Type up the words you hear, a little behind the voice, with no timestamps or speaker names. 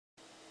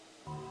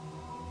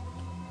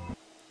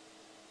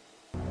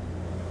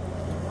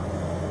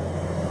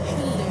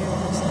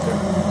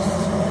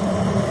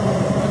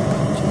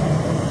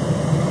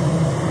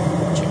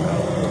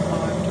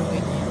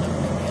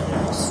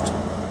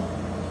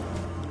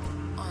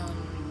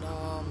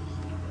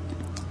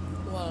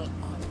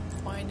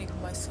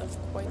myself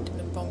quite in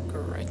a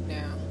bunker right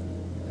now.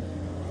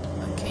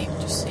 I came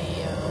to see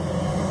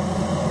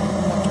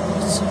what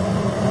was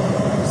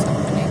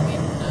happening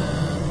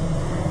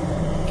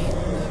in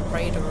the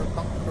radar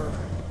bunker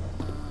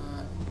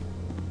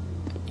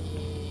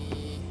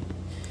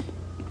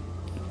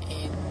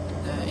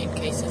in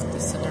case of the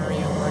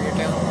scenario where you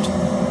don't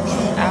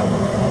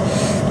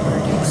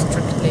where you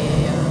strictly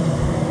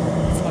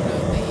follow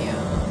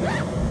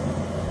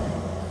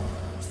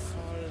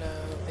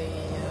the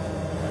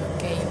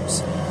game's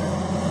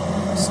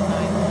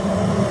style.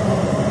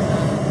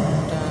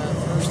 And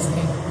first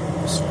thing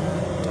was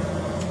that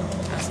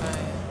as I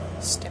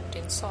stepped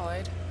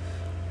inside,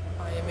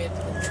 I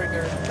immediately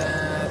triggered the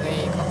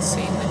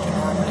cutscene that you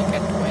normally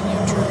get when you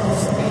turn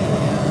off the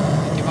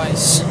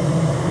device.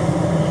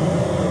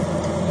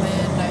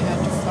 And I had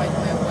to fight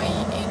my way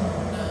in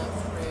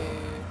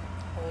through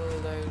all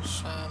those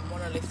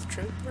monolith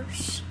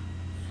troopers.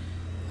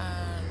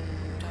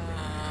 And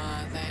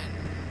then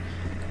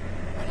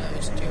when I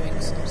was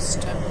doing some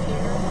stuff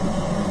here,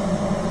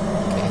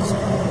 okay, so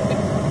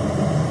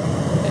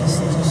let's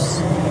just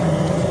see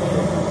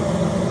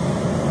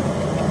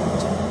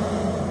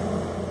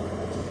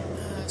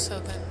so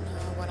then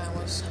when I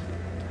was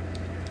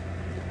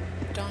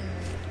done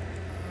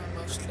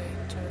mostly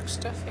doing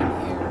stuff in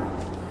here,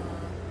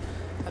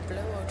 a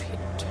blowout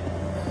hit,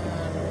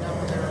 and now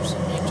there are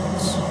some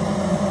mutants.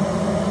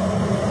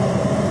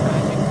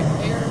 As you can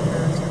hear,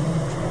 there's a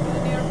trouble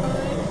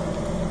nearby.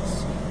 Let's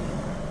see.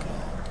 Okay,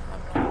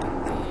 I'm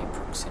not in the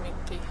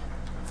proximity,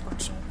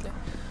 unfortunately.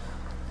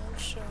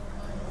 Also,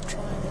 I'm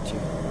trying to...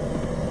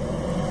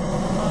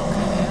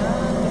 Okay,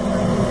 and the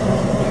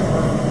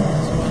river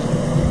as well.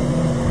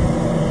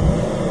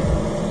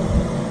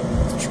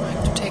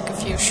 Trying to take a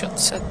few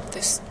shots at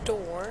this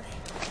door,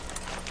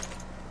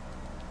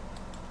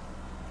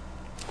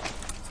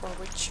 for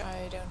which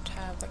I don't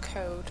have the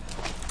code.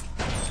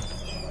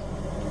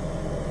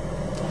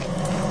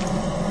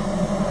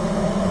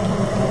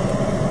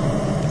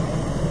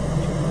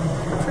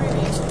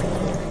 Previously,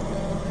 I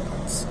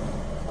got some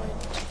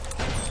quite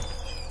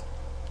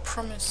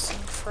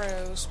promising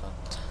throws,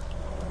 but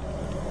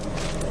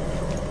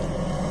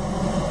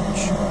not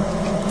sure.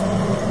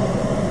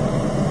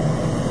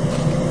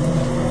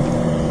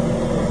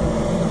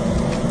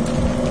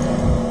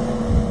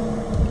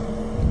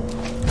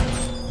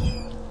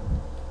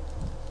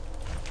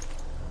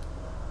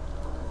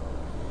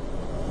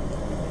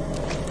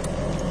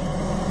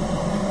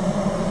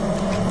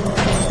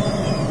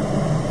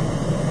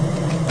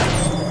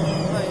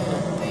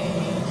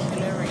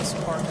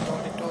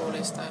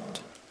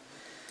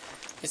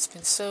 It's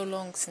been so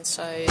long since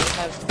I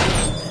have been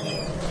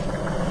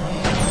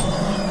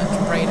at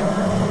the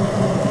radar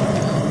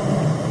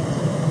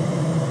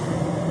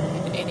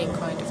in any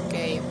kind of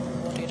game,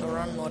 modded or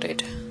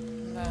unmodded,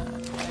 that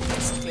I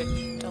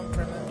basically don't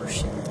remember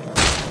shit about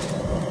that.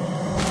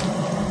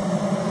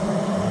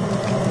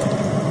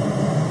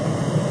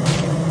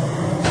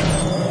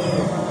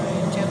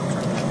 I don't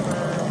remember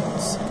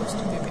what's supposed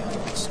to be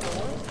behind this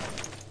door.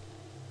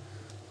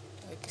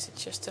 Like, is it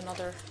just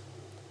another...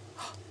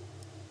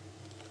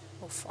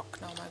 Oh fuck,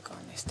 now my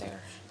gun is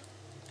there.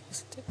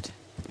 Isn't it?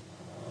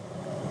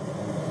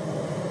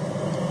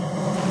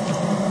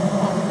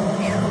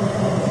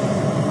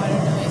 Oh, I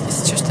don't know if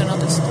it's just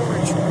another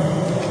storage room.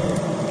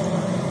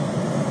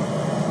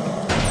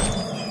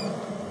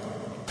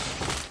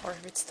 Or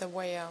if it's the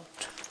way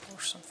out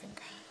or something.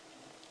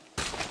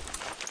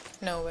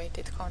 No, wait,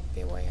 it can't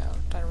be way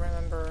out. I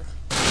remember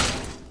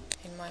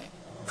in my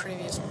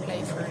previous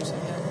playthroughs I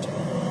had to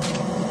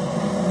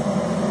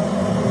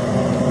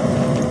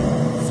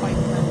fight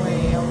my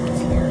way out of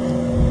here.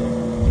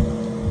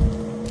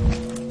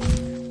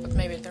 But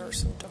maybe there are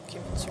some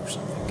documents or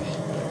something.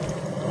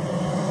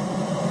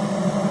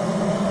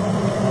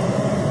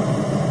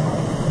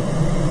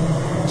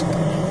 Just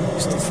gonna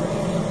use the free.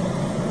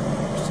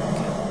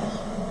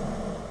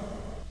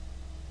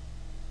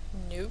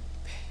 Nope.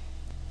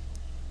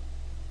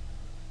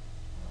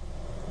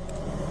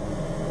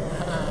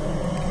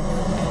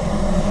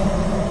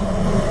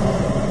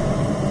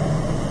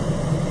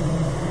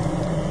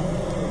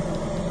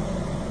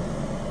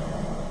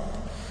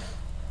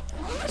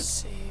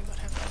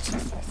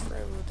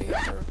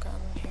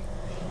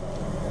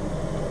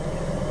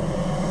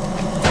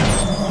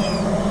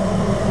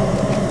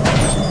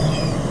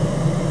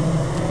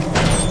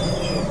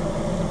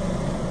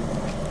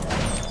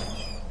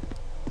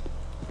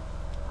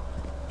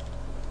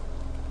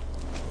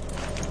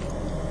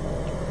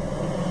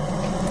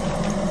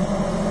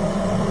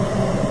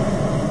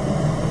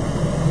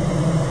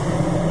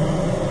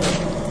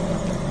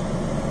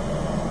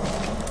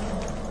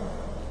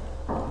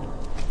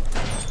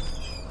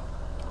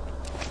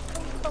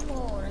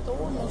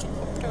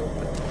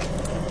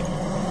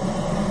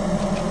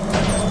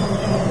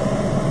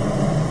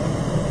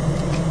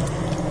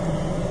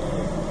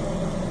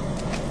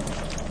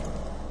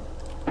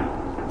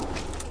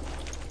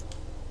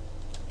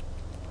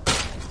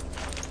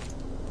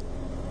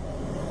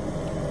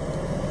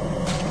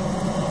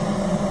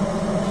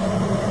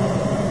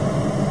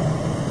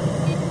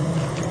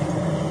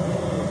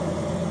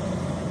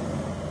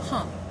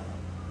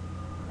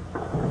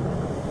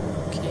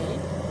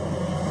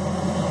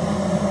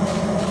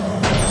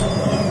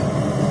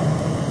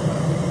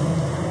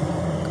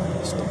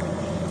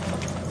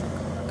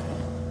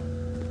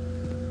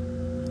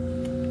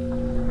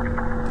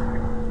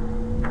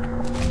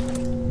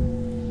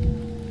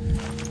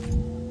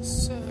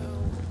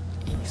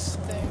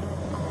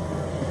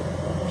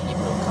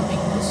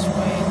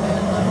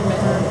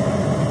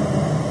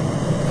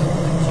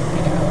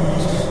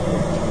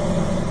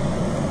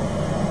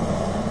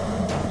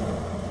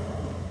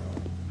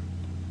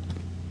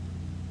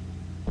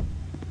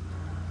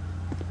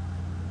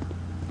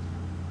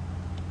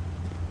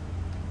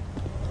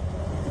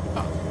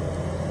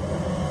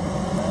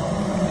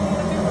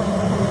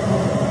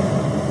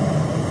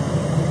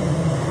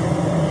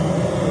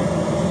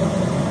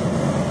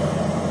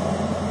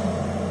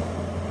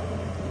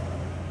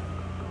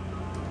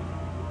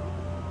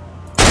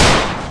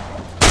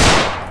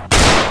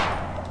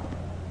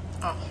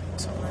 Oh,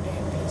 it's already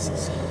in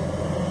pieces.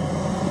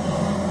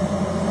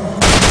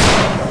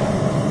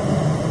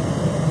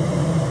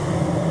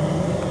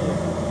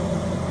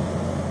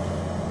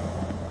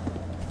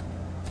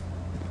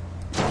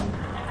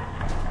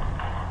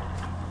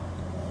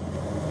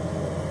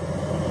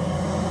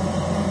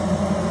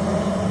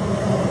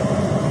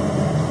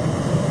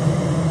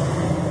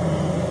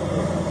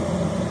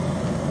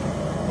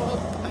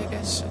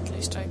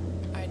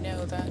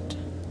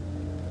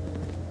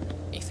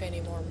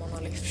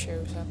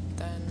 Shows up,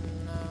 then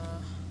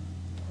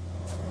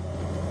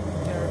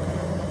they're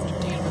gonna have to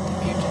deal with the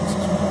mutants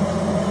as well.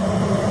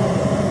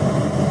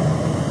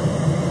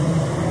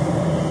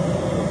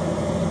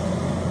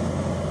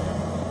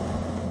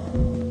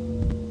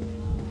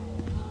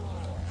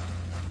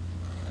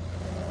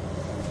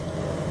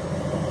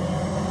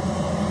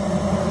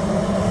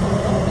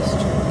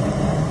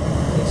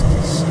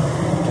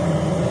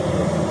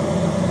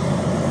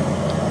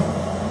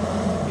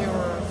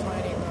 Pure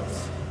fighting of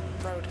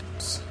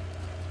rodents.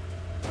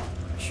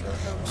 Sure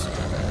hope so.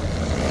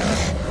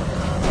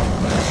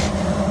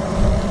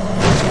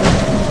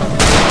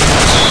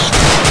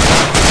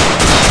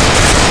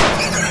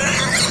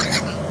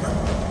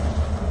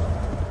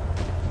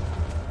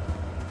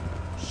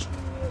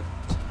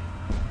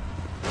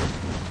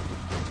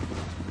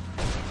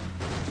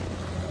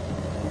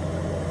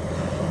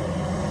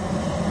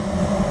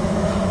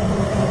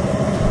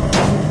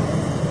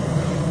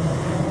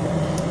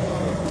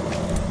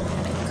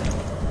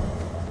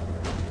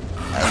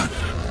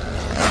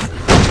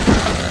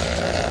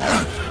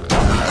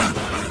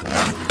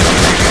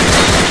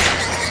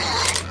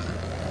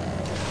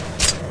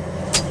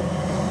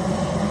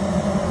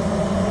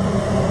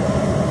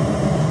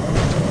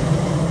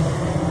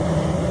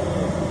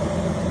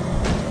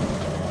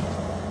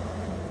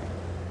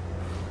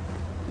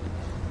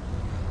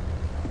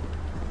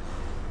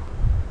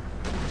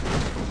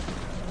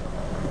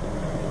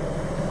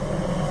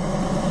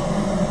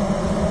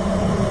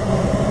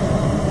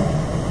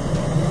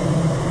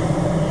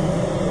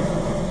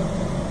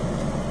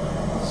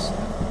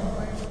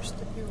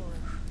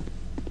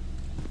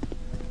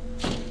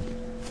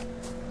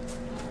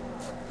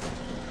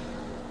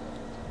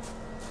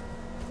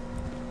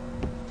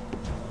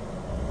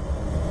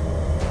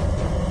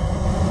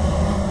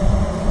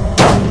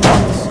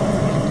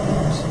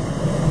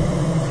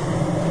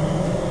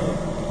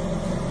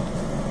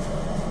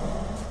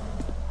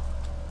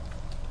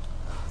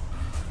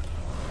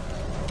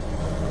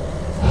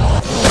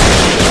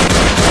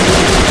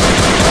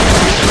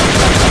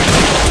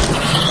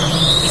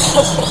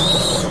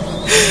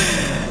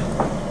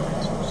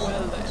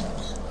 Well then,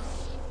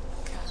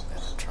 okay, I'm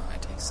gonna try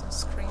and take some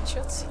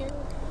screenshots here.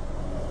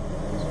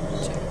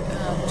 Check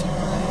out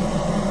my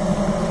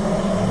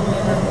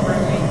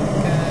brewing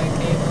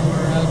game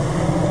world.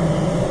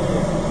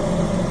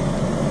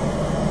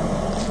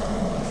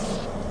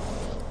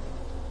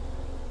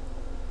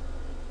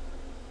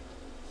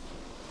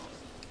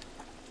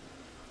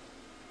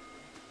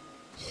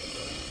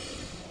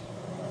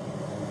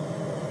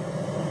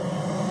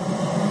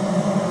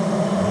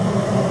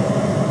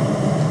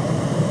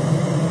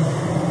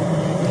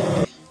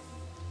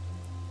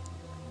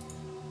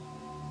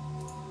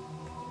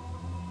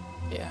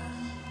 Yeah.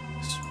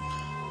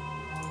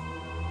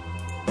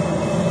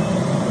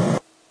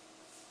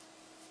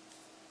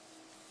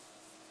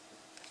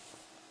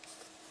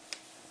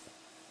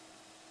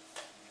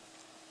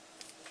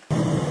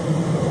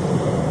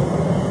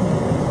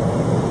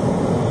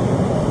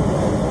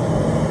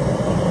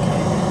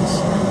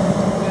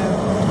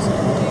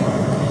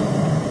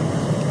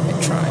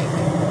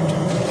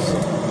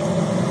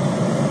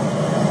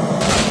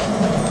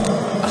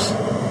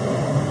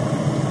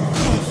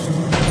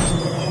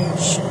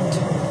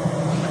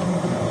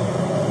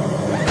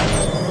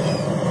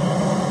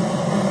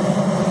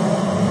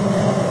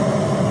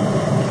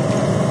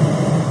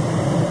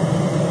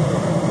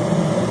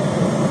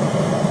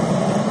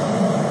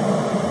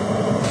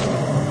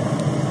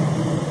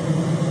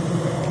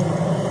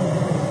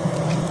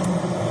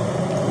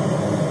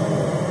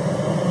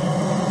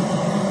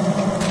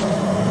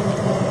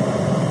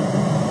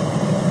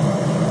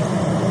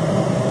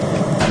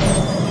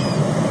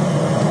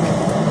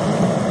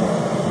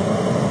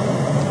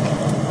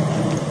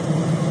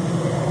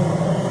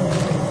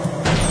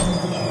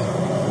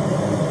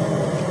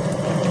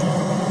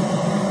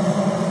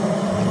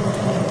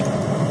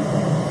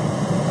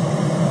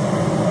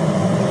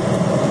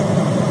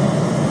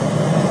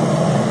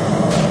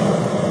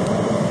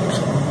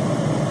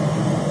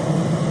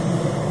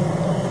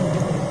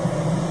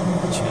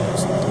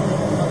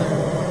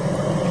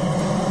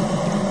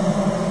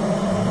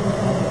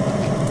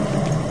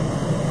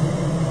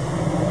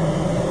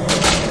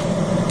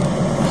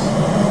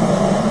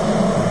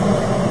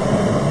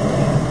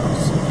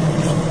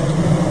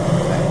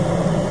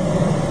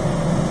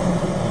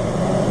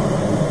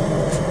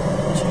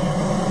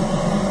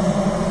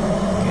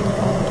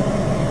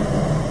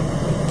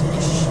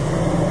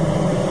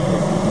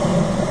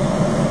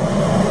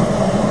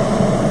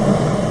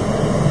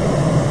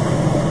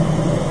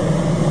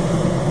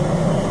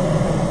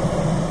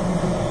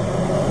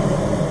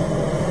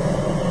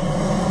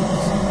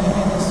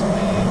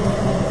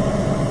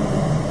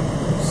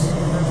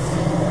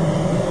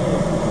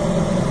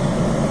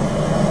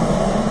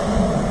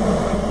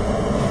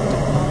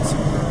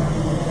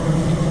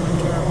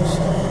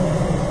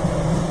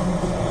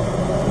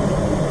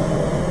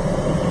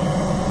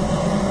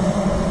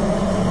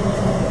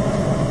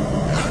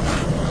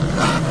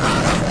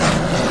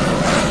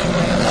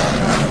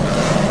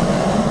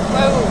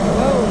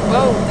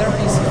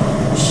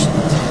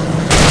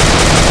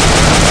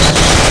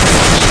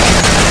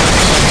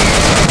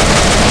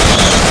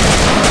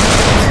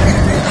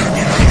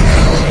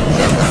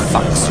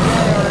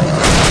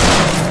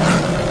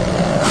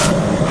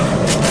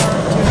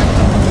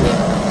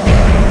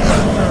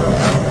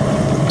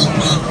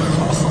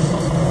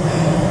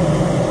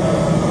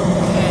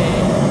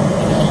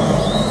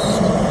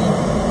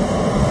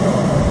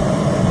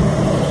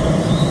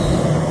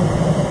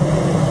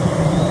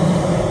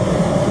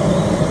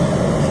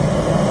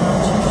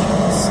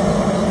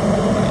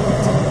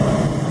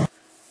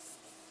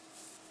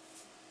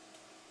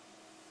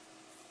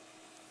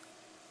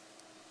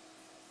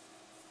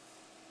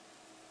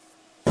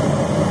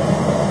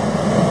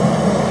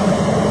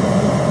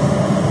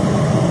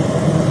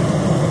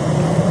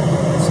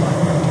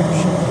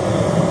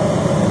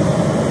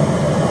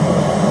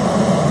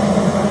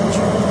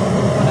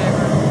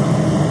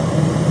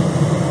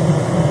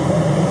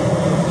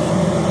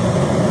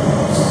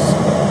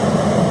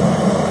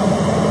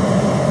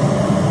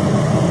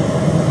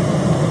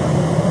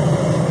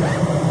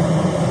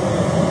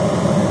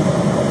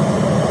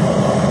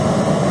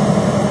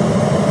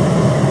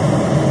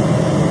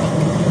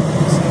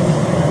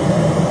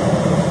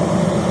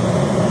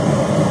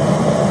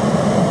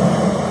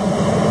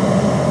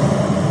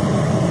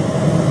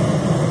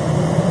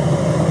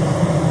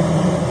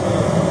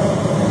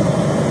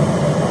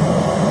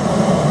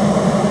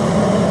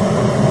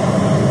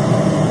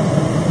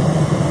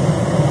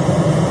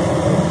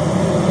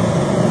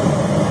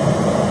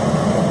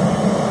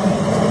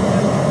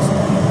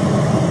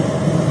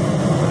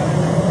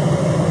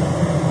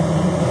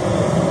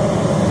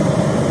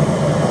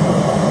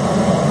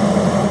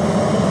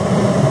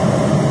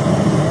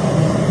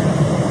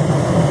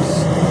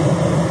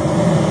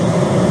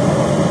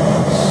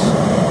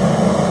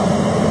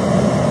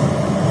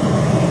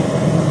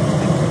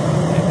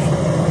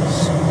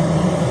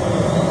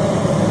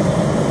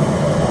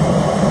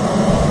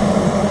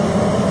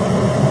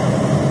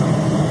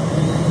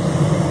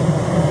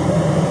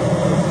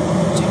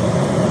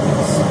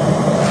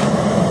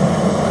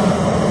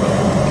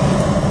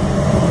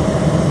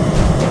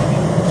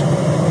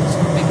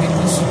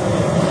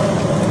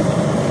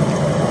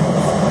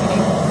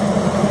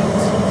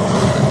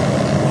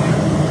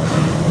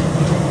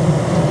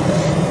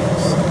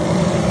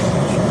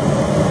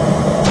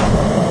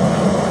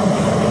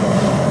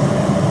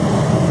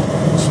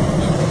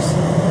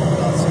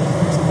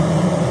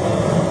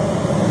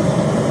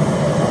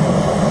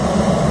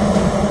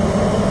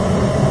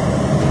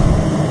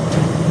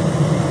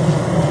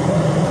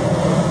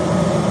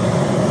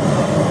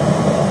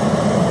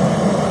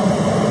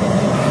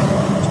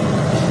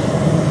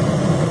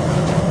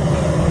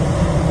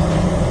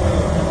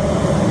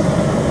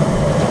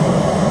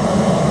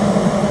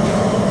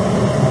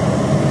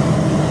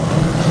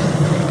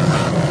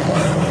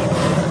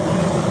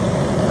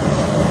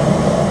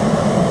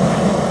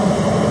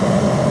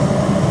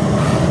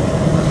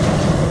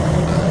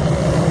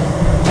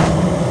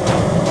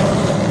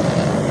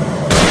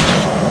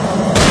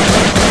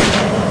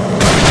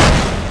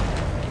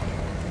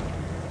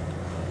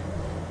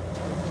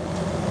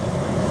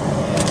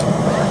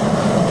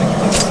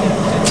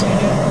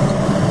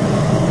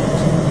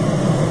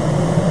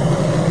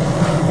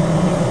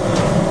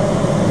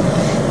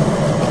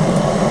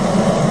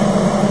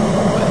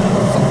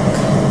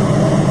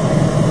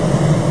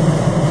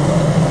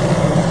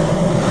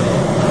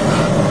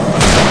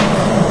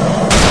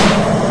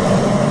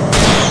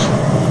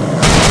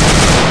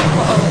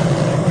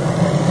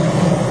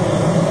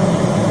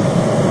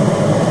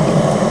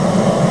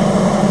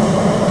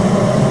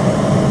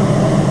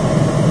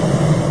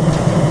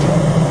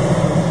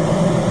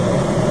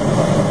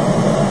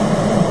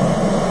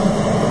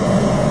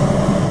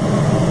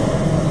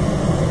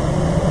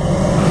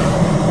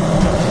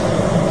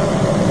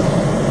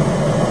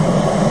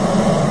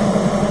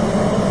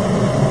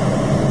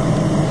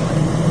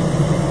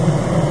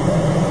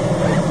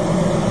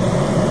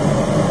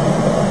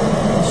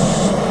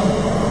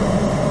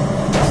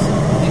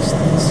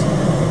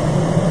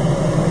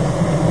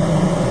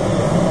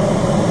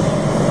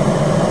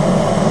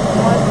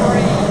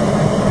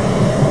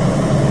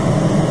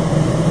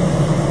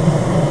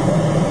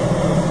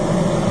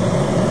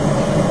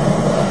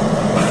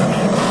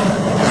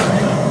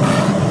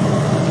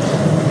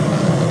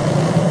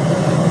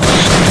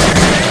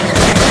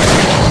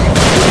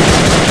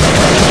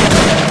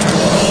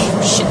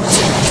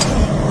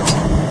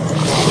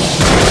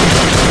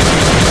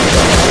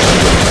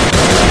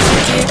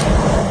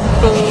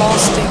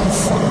 still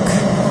fuck.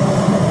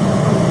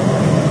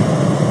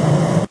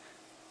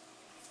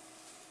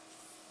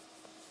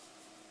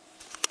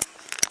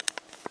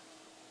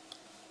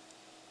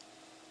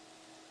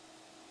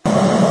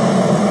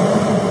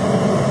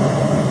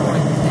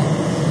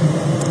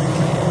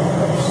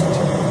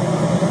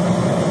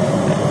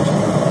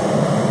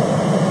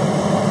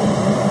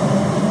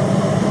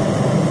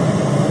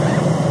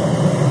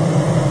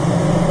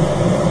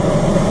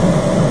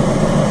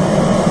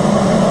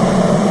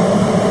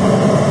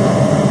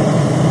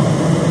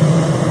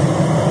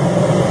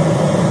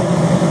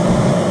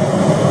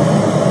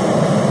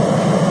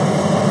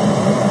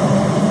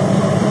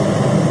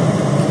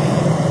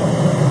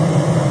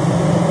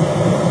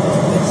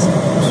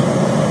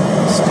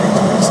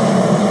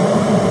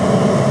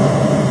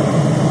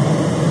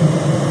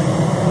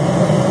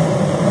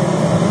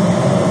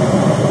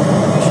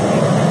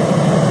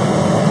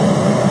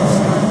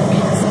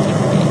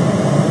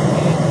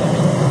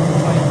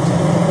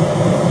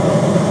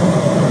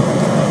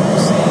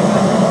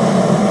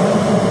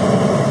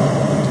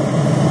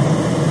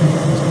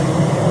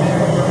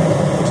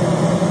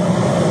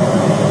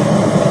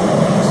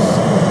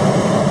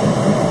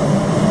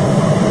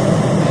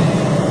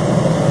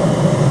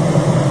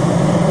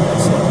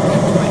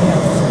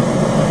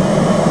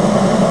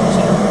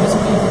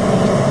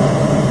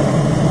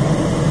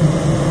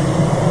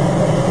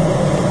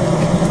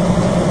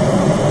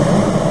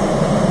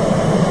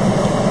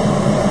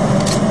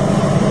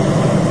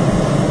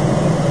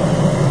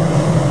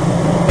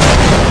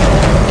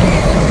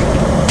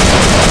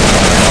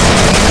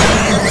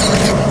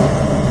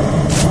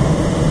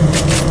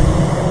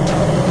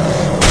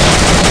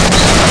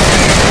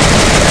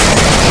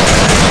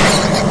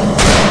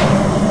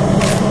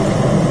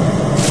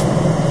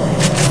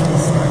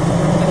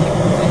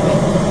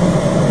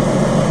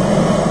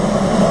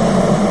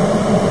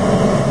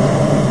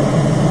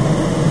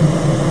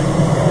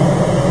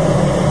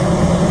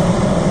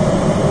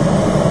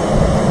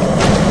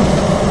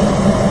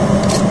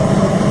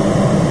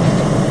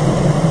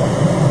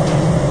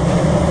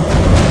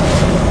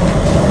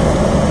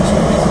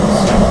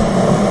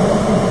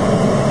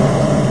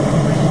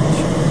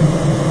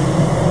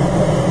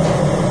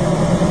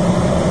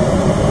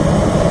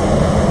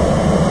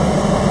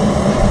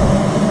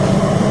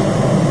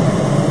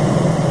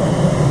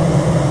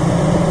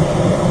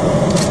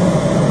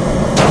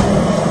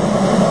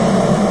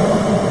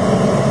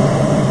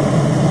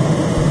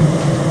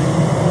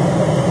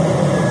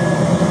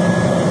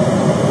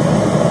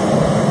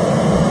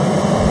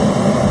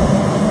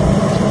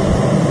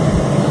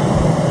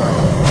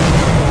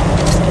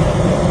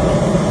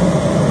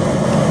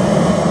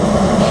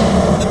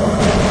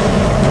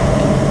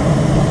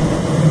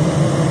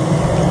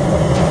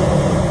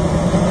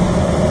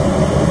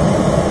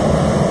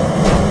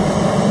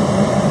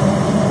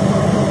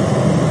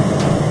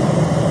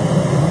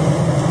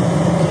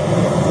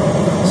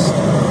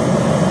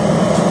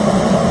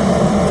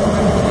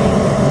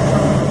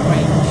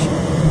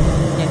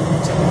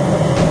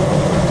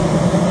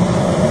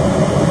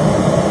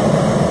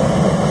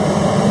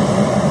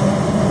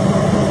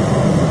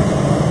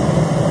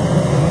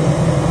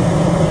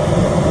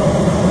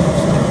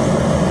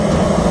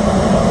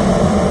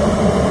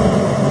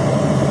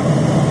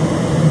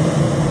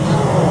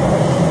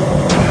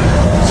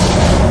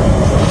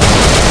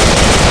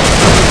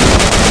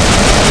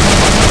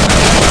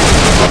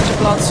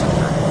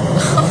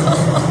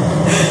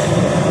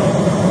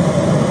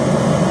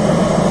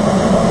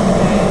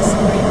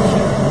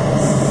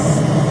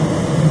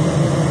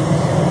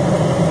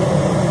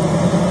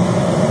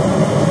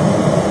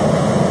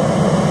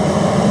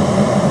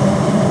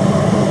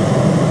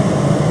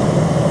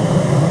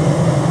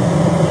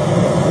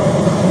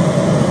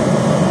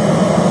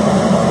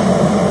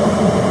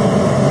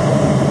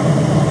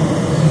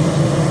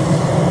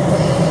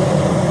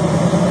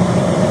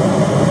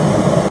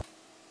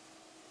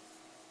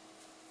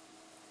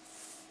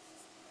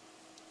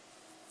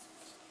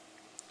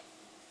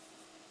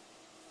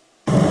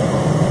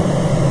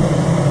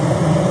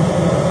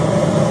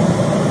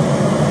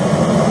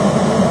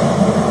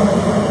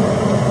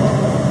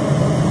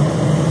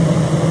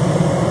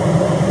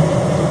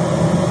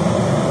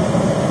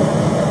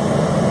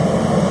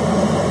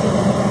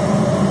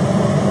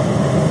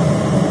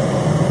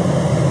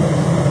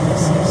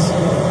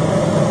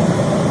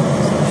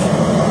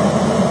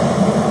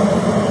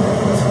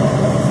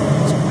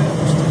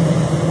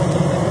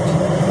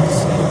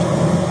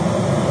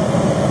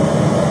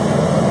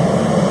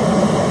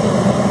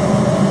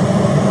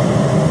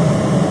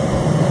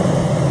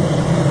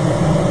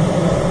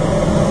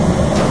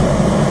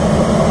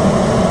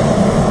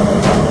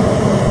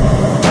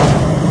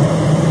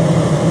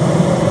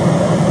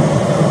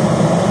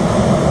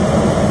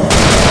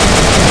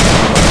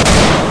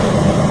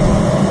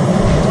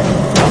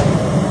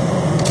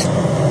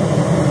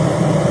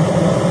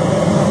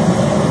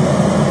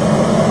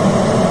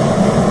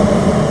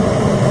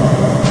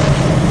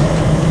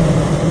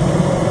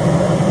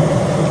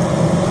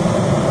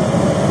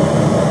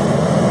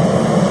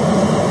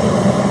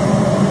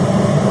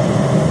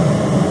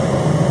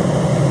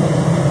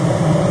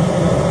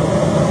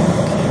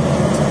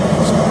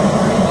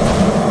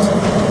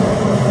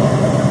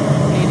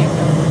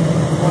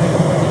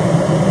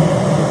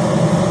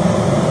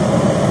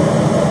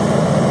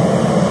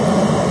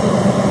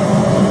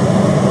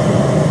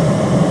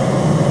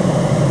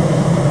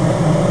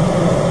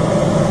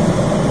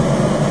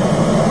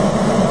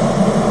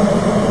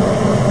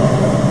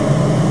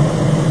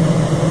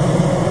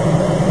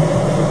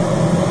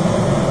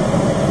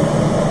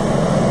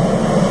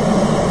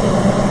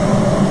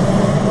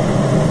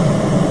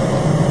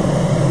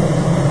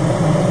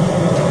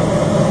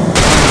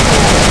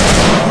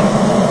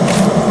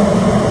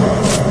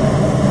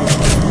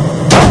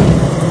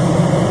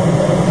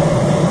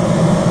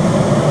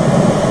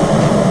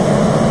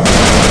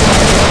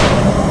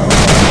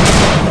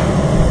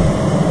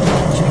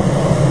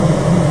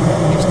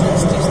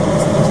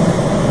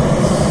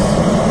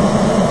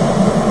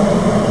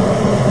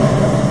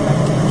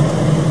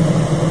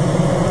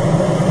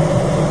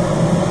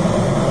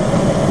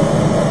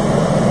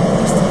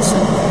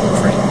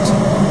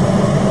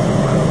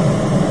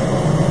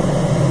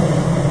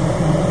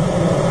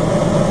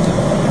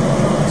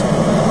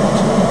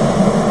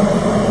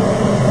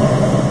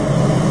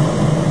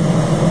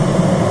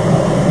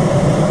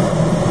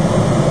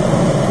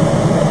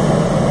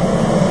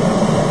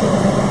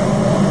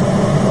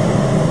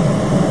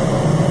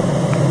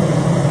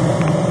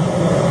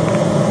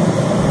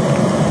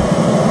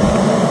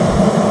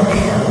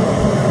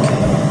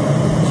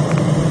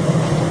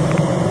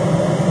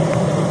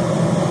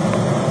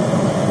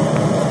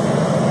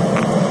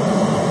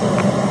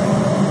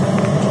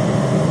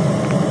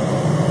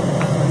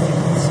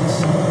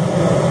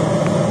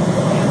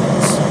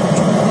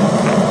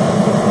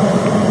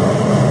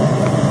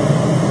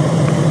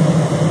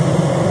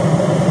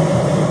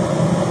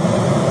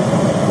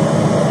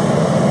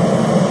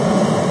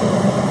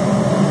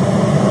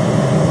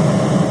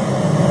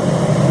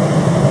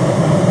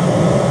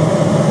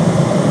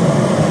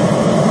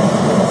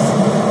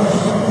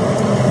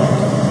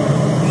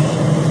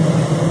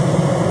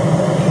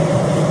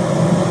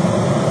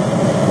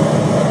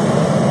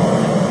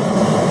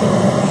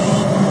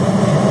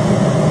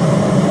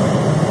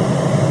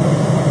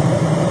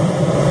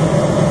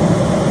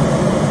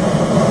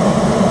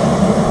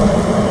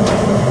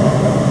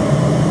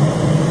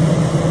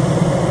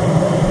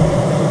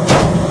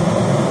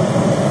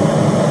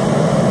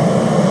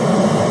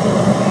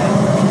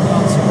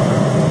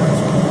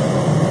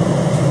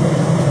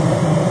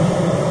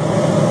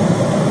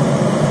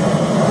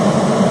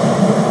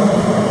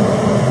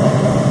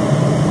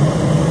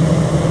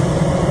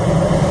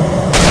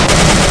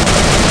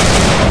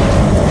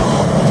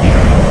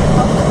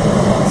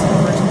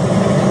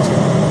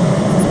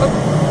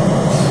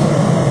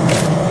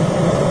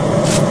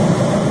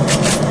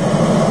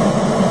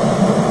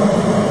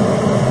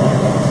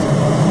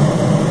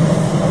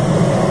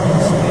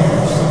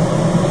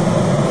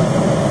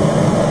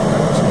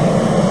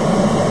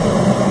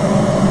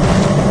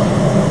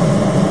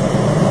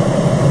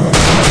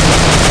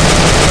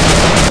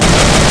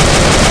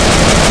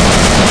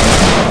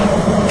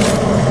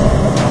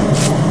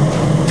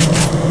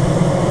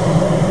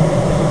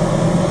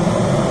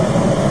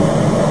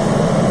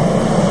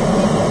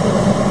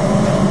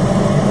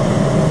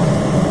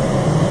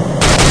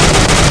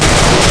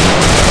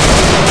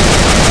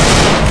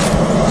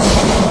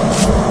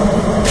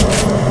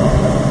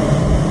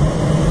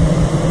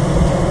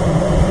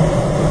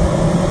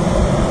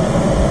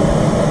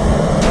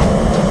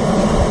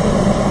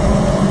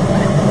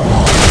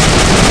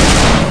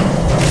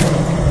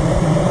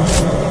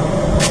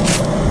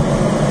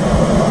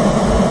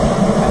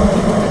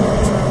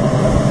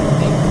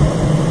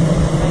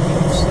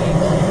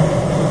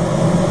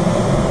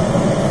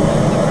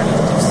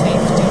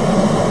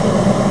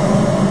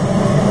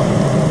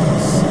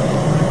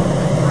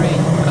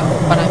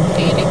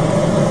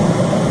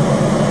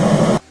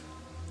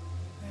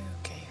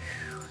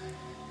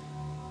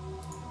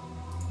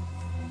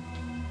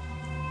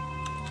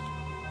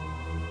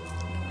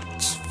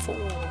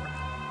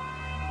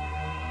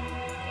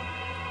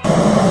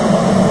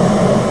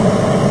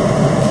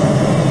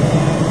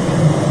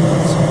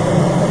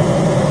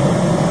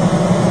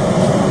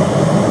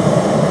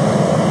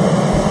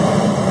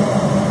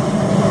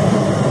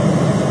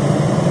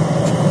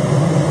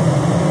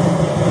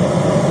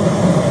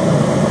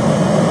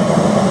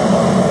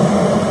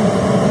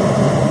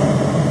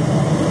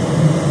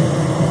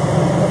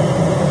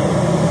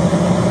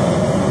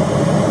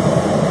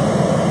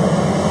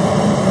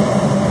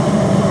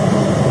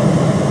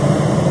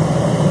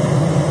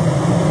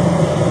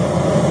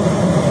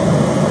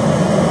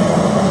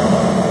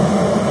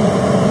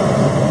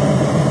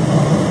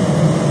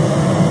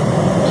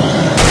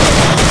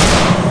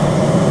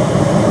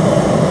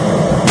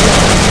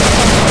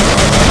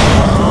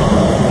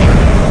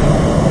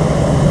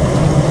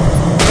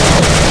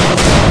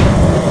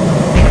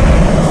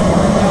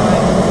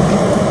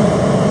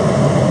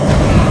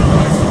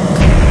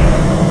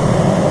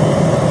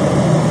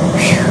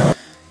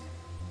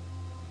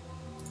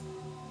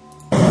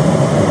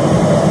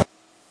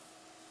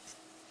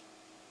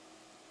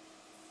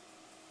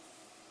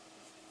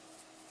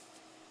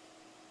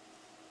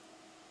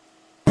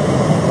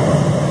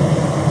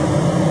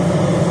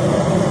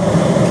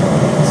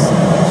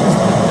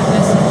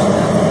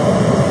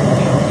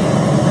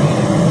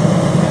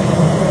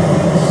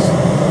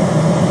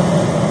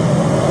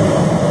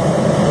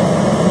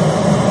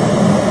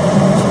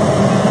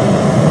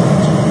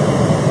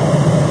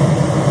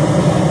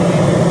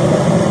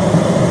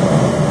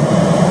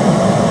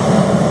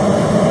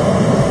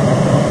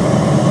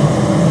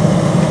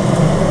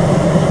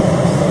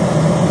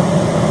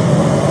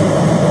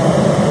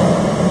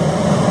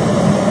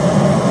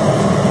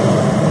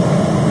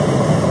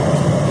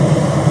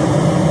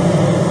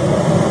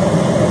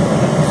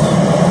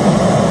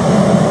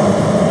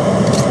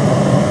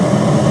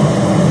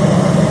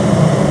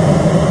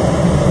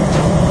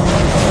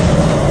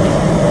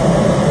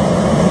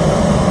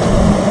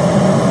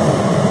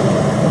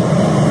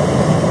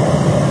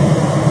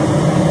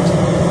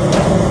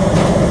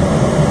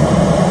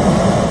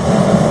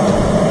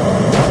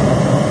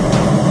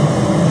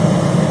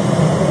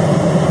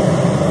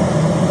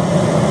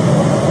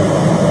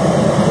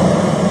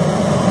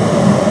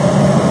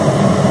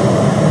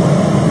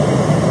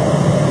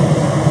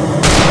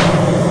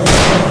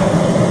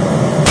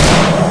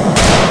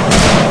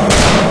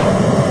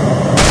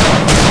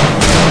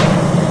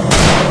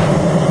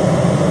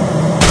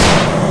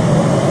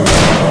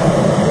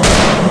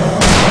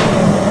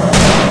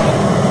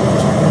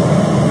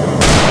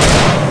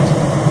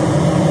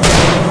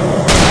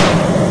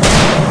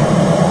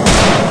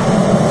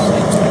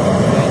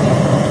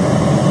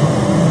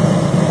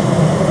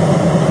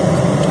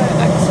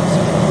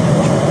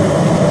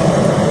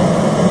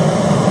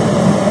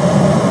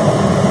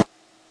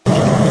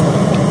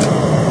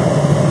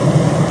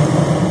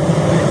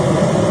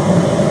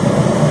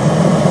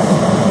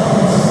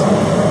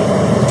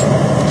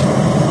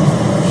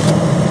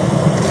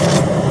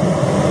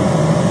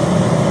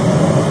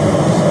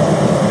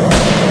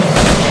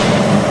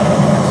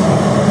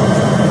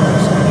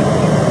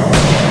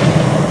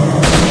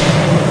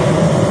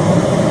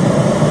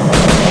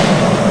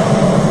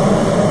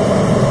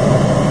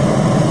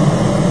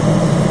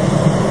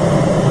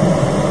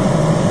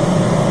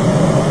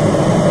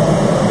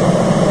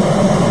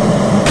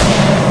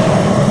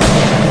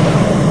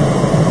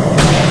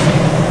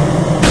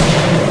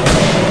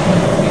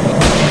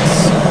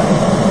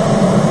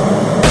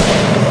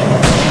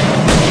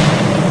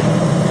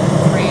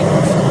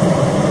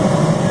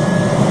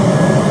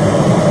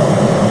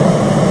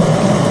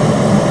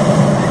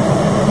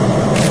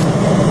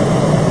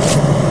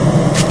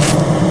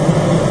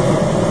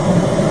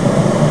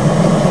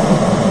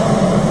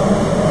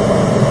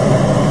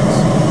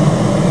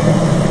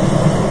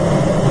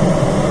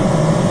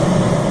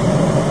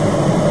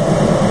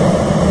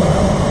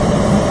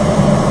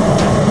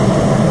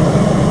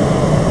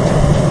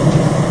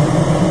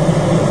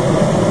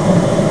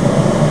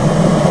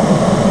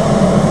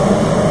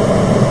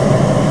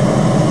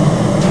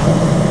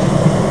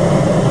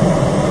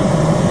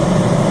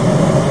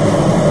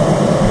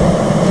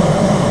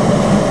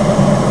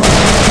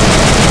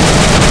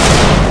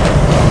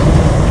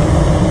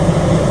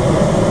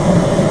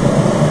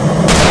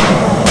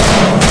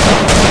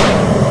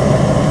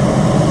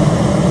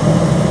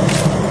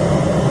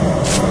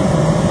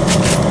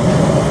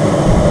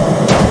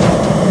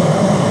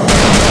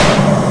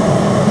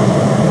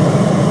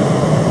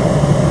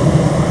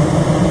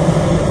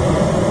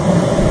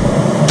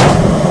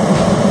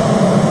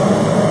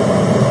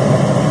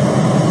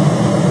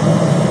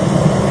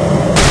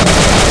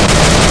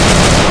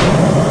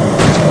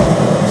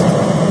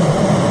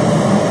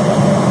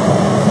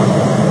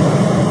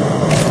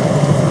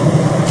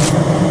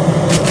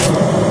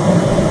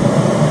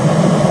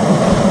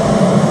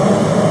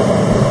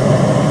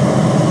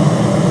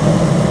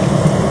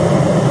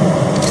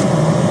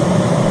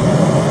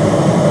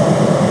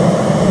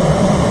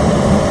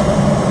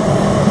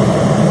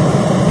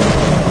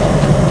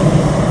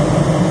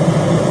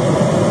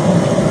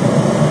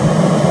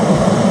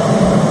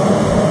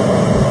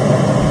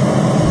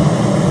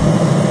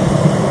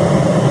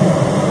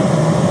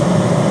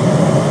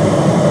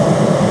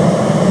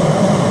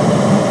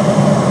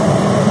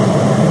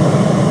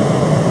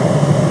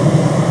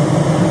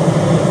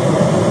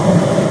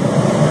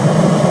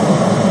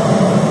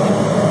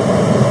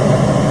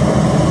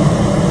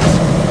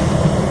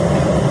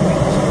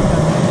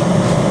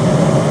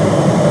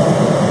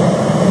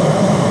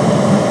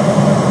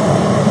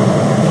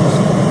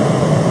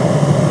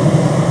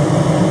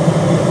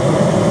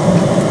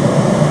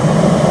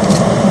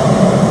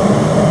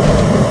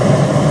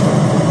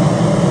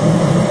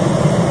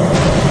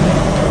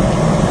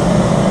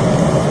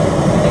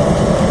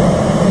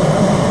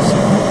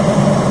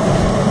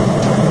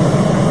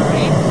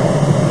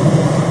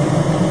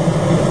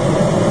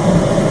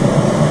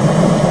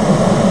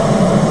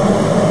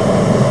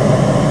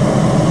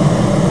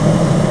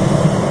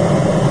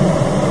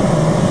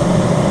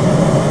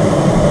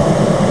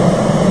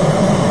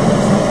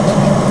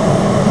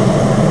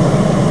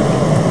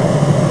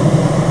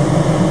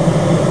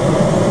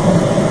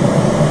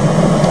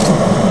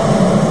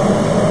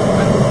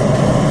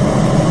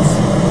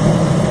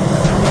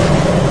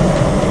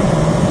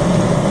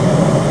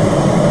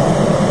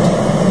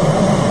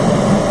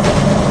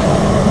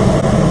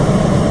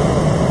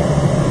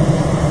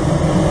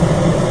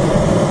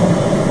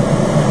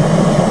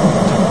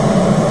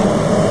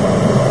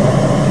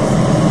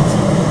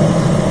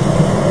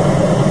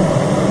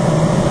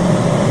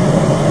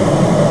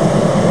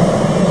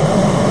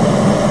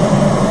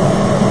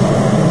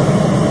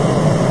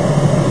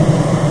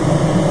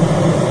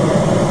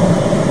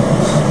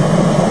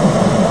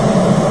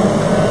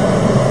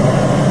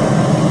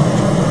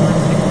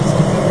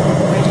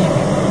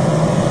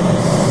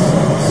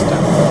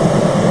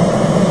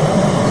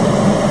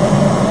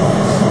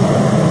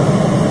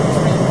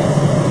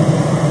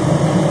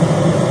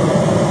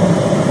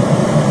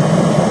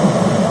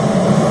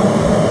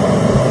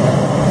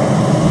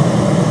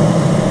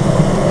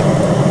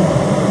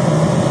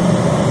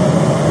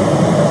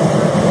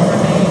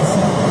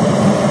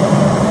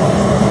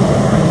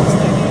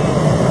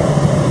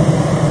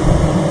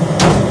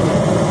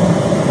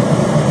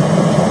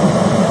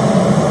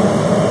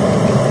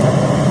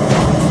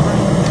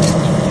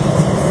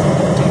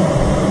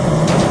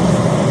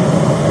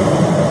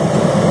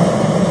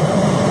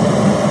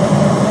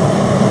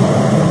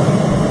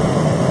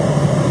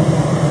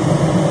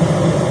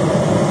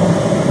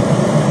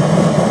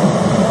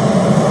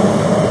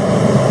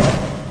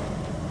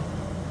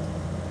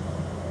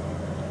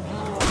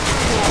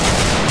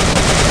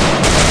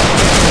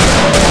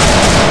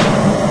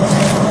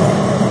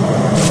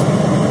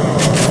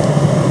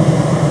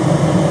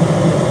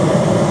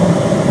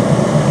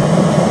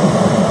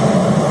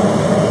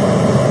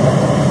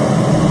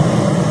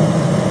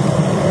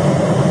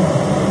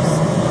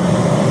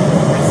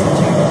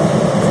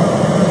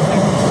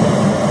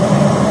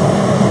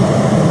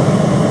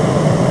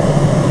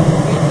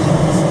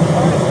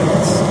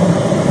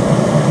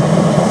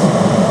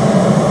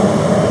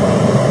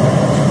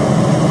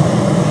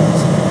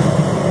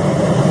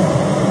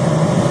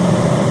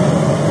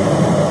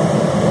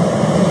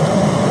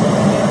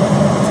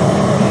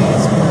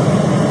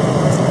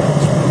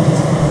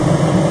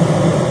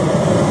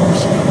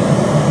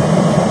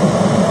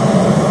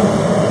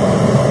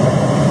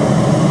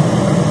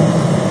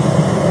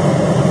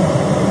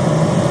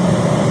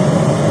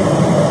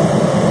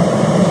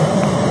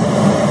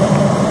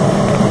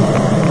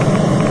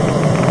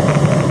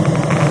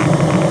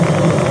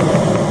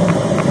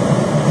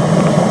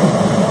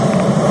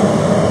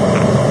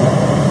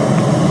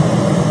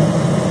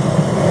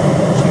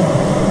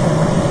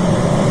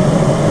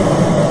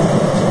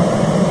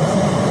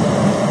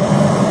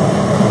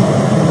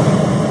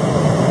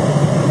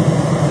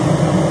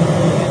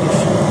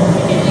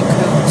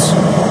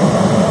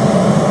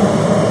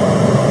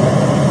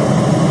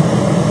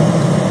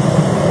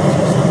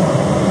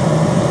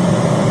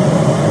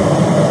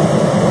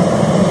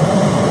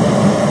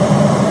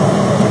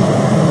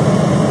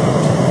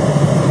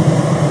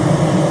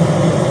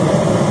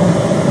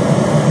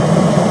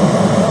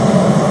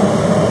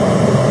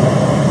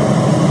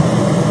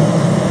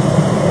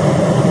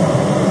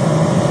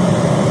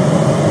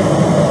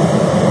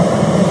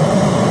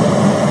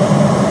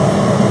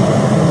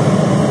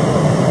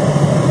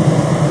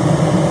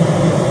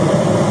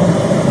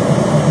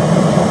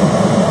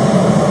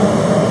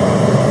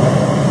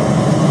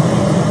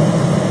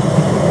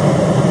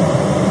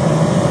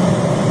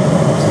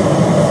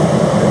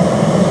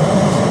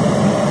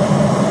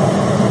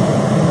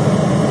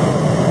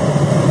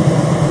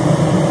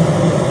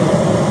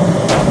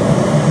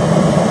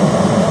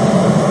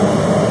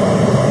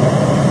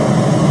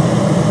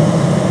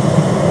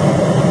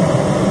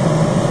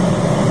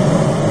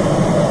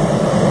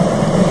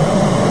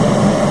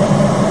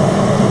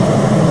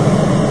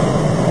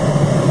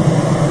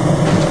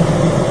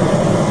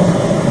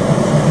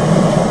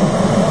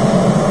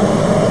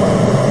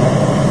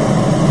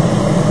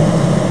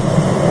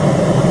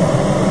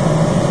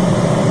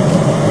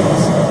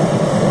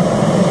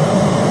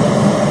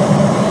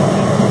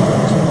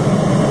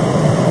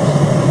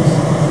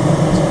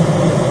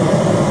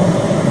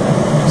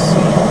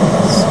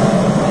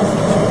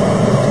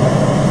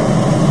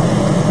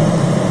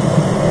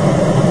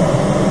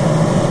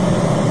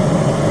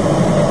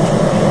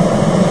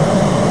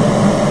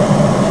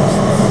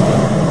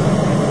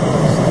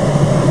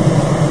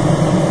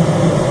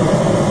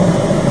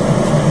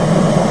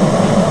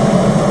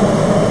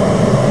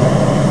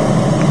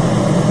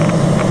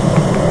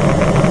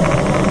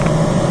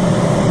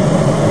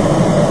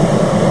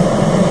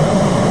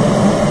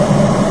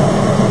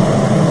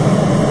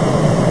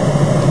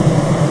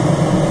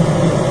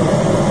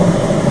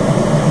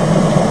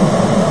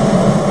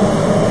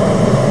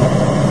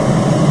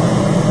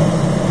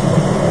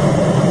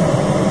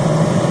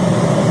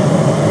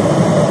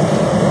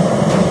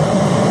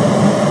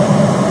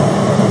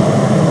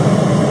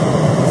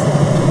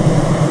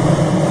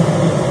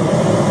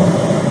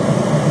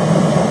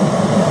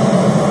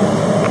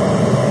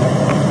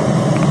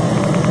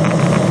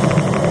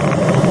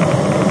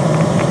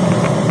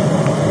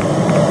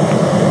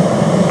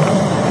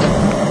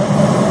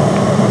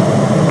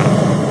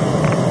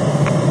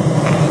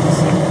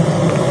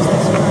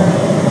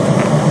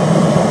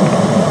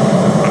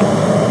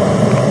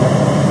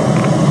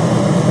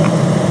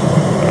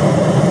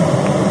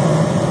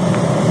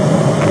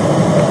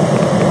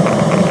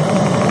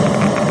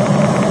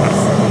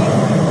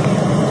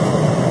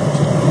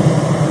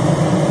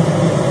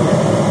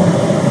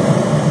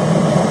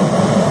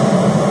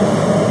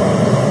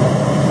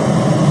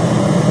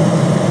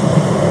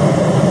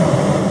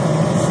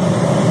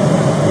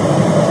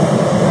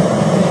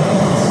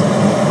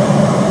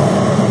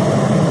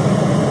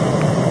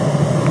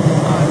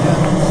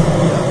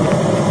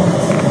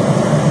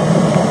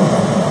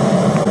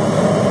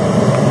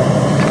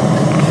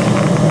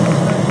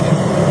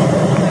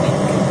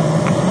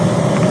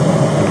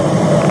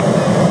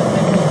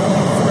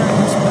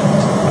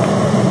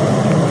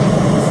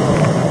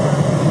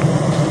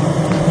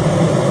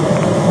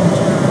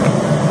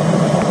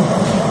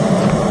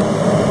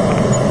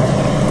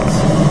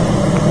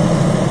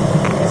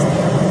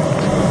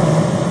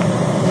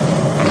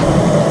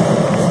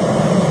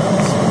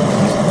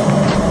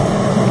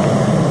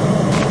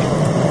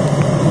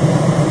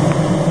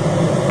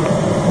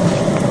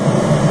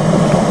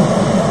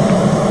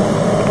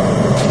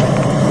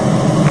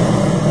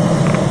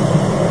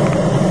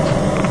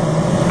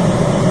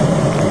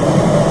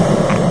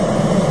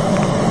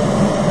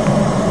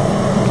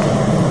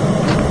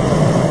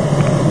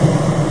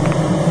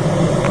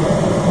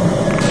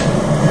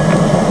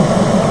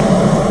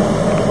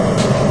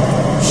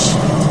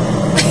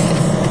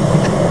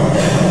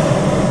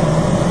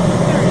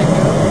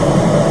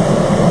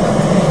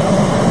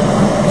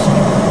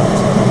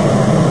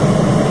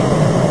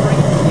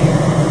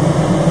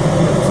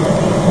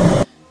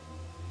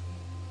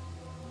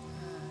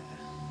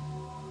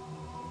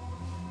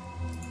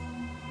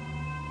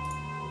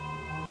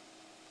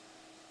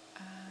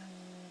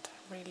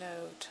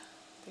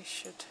 this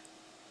should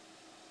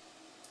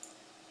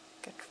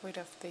get rid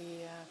of the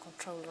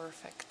controller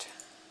effect.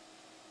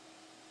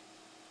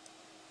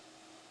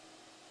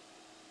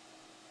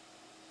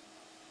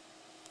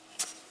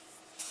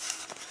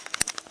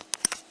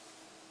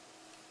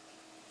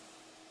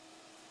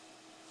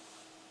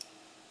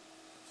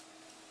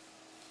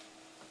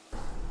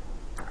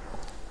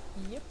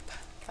 Yep,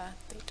 that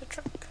did the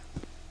trick.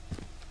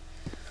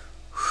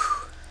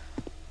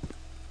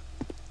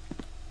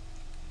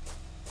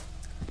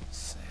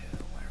 So,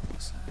 where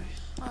was I?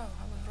 Oh,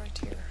 I was right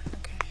here.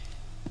 Okay.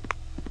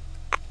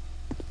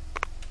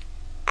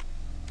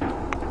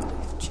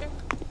 Check.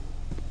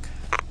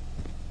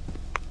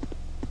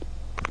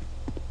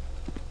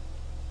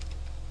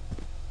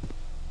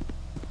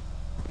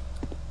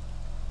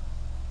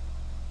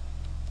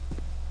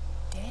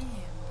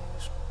 Damn,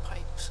 those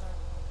pipes are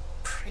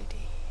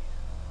pretty.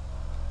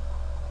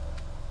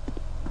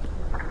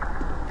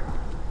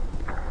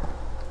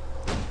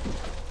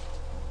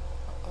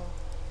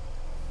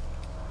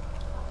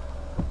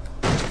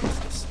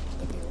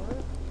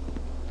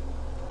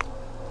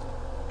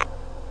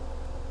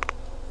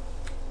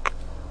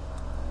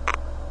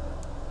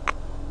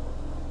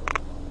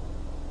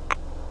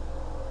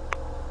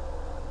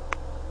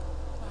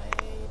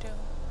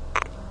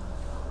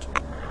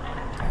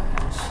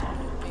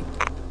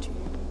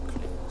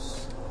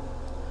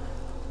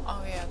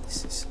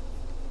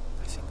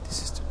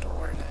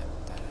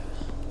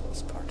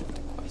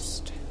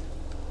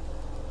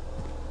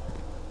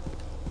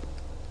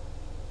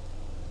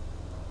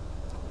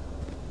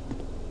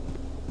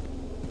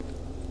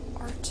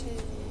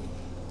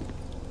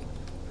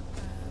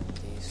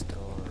 These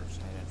doors,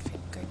 I don't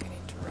think I can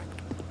interact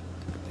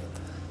with.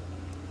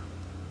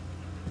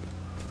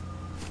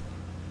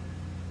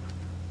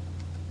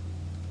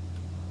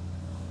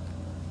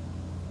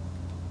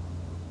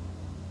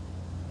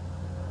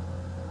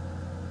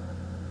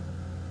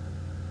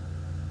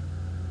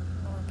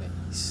 Nor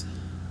these.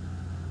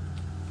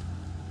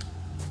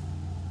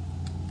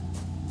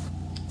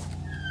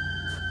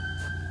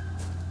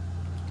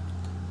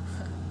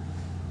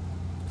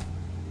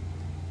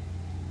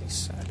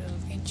 This little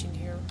engine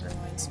here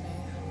reminds me,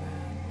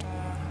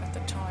 and at the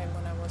time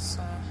when I was,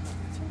 I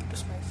think it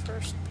was my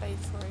first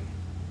playthrough,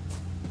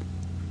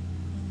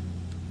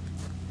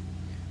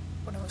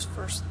 when I was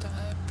first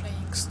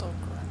playing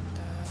S.T.A.L.K.E.R and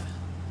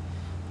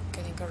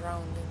getting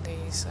around in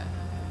these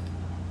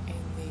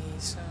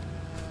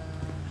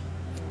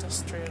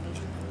industrial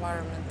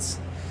environments.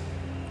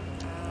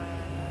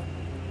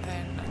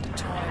 Then at the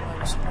time I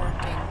was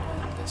working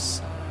on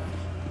this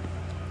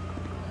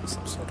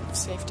some sort of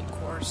safety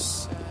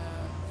course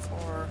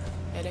for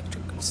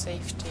electrical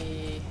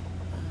safety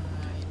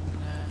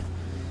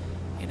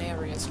in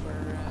areas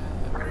where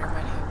you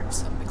might have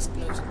some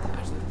explosive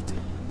hazard.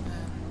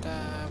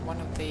 And one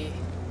of the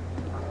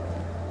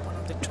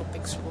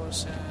topics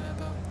was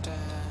about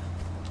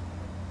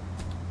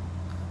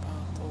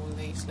all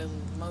these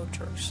little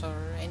motors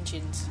or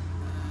engines,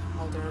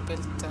 how they're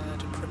built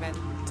to prevent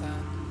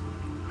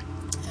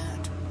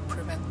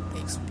the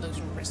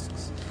explosion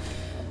risks.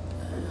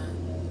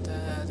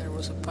 And there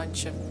was a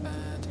bunch of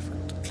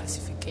different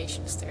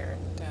classifications there.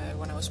 And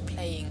when I was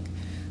playing,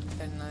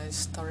 then I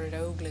started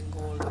ogling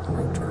all the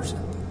motors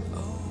and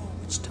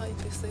which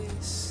type is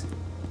this?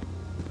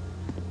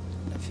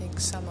 And I think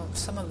some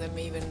of them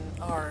even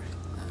are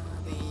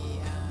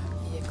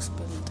the EX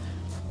build.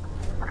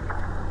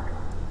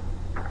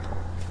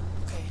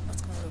 Okay,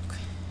 let's go look.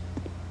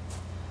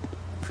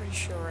 I'm pretty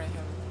sure I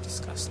have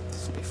discussed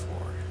this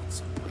before at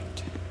some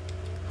point.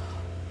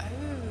 Oh, and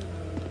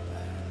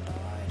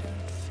I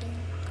don't think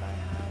I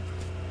have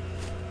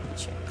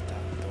checked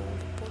out all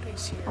the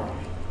bodies here.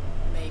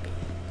 Maybe.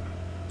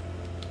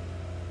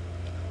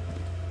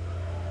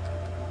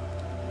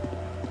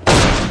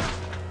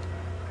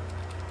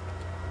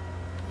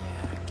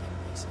 Yeah, give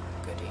me some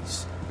goodies.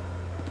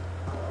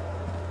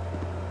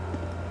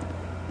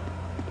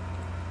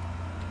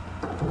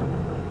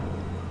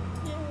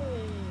 Yay!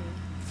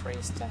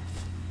 Free stuff.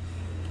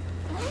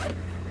 Can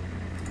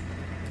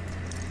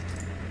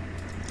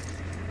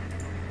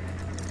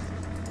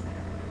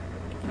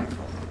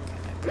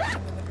I put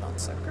him in the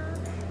bloodsucker?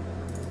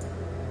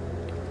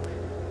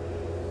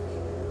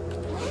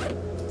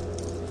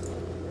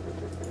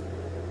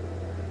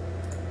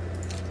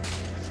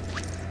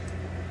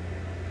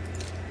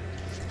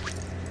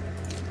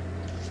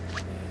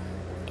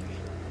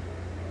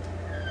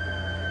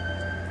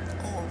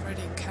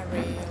 Already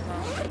carry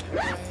around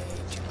way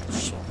too much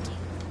shit.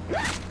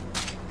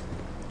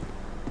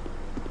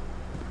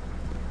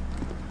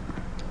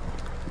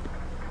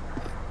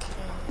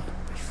 Okay,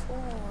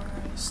 before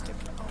I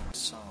stepped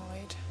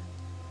outside,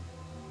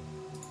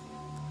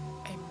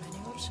 a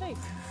manual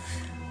save.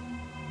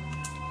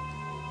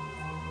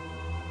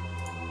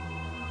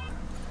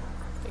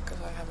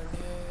 Because I have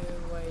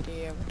no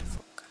idea what the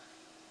fuck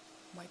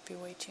might be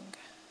waiting.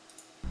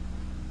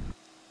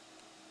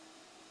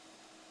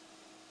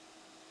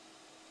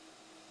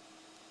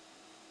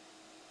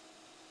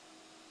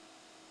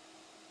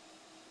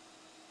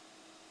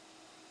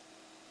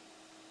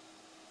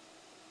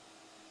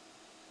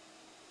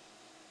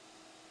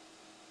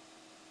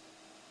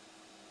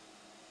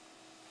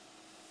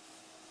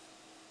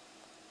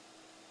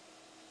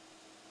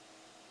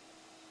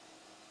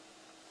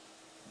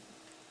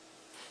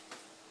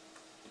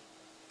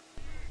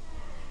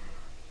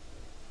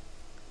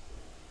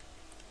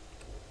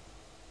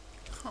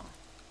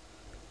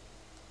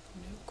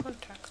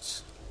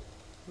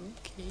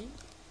 be.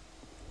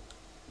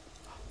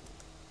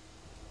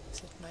 Is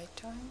it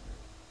nighttime?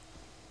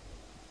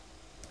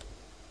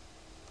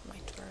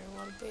 Might very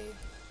well be.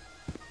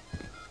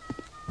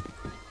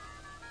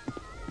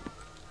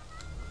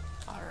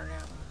 I don't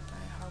know. A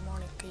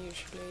harmonica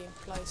usually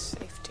implies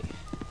safety.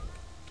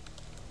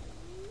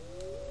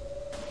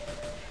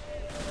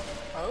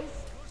 Oh?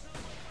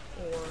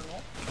 Or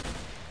not?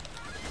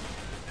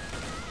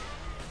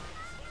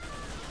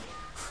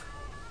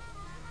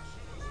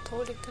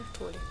 Tolik and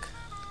Tolik.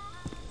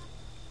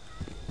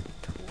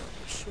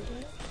 Totally shooting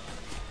it.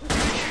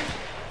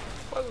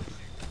 Whoa!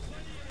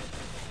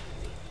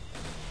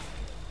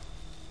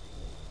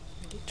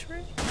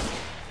 Military?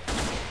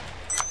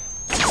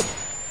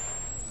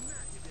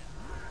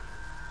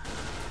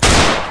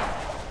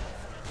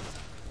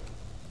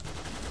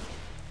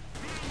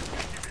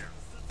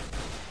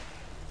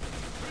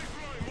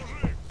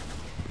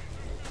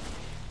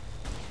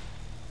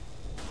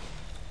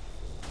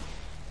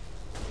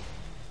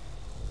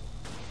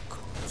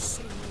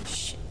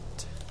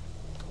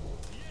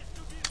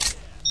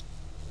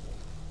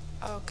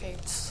 Okay,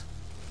 it's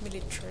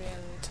military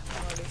and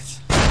modifs.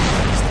 I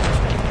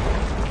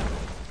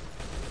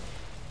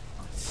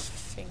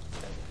think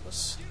that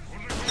was...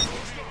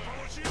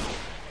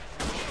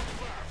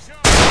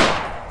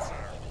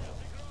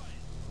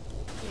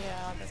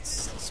 Yeah,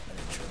 that's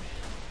military.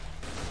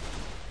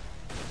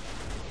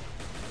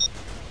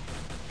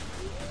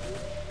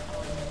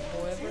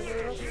 Whoever they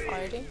are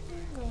fighting,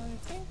 I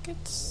think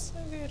it's a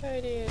good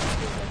idea to let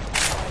them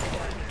fight it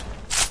out.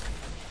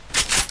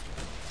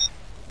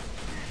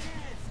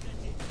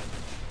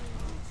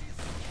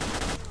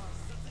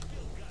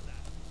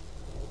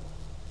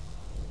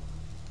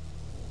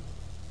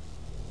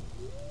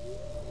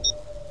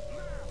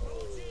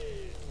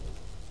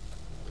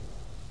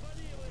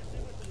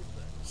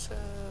 So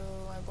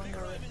I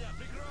wonder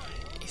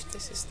if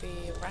this is the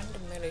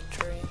random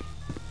military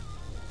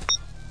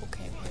who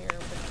came here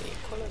with the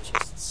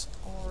ecologists,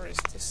 or is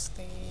this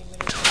the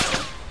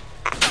military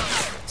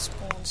that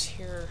spawns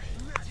here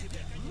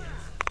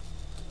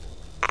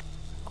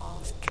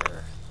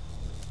after,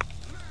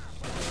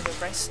 and the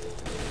rest of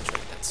the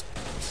military that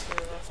spawns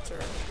here after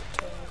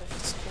turning off the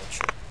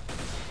scorcher.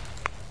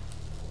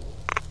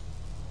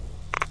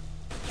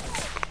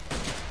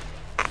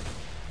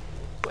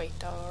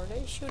 Wait, are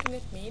they shooting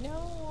at me now,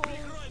 or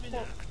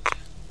what?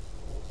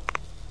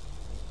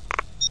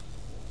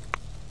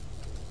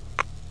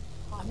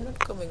 I'm not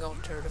coming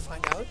out there to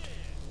find out.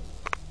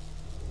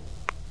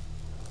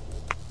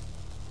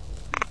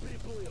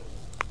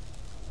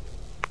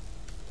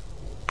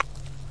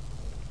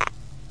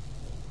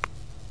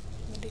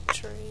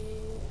 Military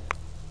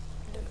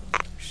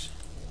donors.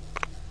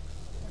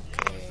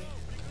 Okay.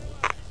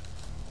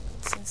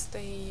 Since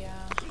they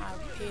have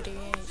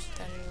PDAs,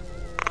 then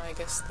I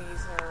guess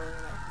these are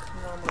like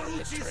normal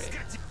military.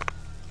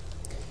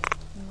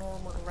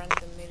 Normal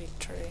random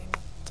military,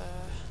 not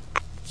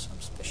some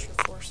special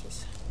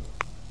forces.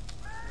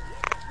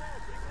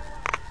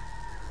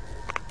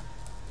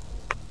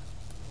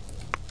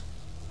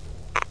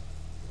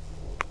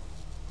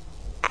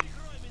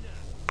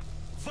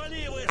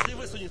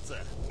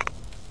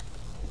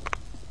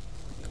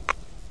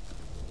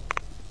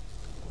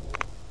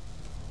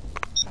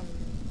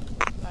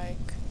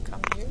 Like,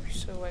 come here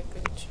so I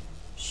could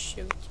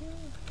shoot you.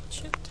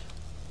 Shit.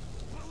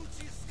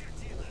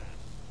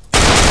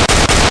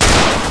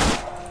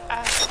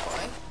 Ah,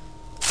 boy.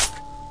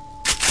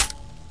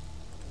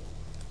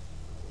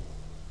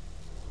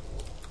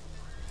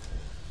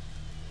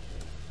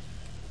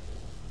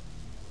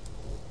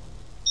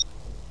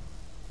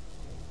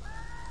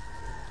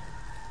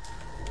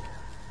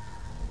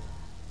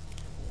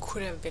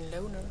 Could have been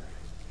loner.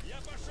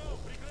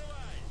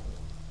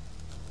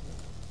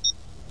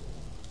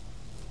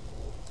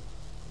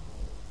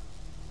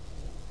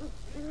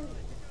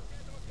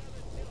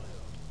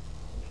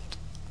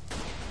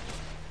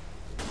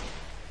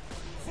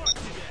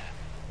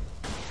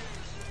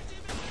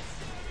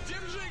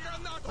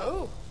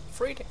 Oh,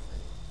 freedom.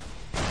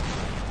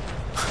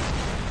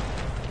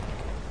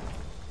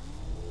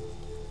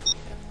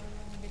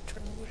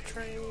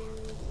 Military,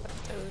 but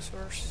those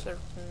were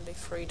certainly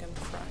freedom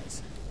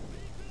cries.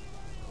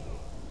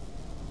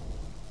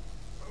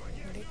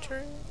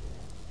 Military?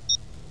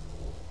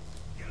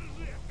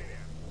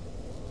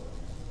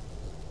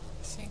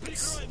 I think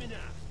it's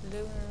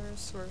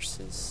lunars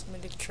versus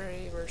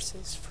military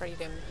versus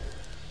freedom,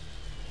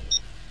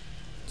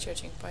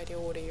 judging by the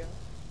audio.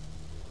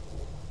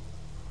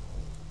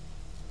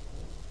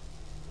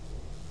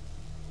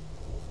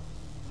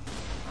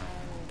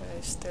 And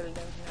I still don't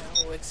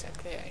know who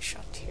exactly I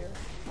shot here.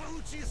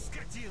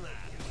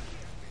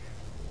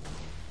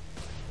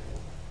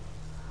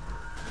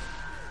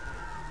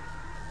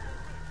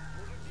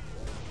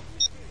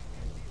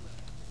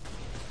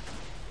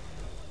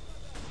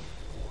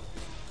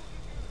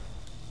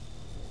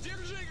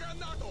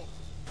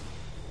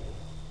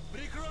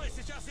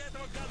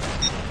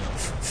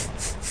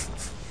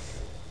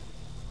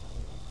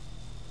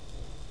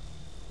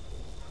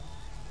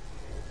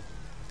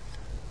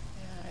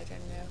 Yeah, I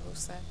don't know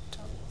who's that.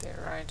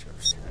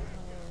 generators, so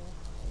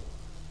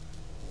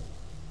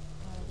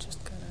I'm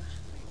just gonna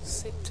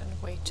sit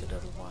and wait a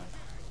little while.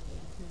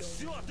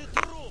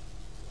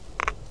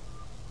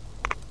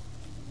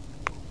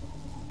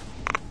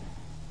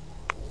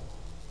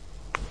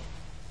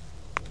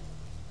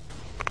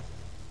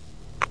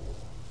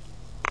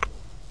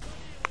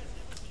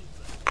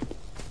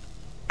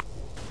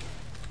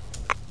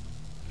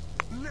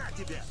 На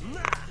тебя,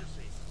 на!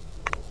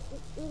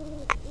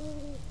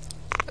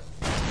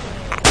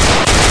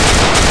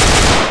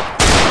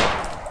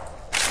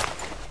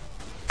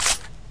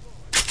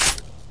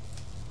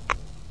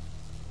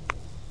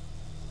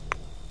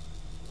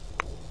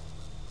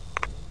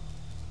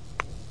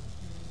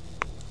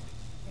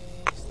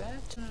 Is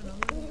that an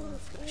anomaly or a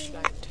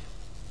flashlight?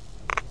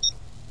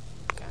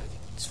 Okay, I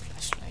think it's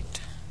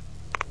flashlight.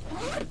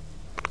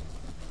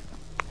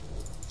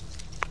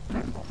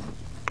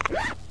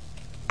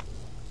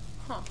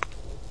 Huh.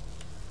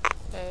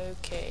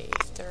 Okay,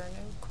 if there are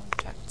no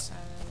contacts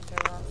and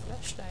there are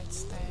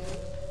flashlights, then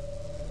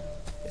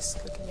this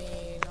could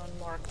mean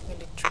unmarked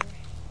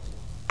military.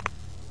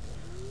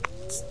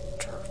 Let's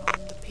turn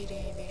on the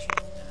PD vision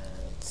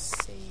and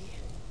see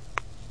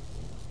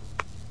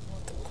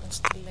what the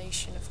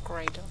constellation of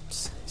grey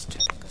dots is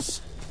telling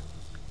us.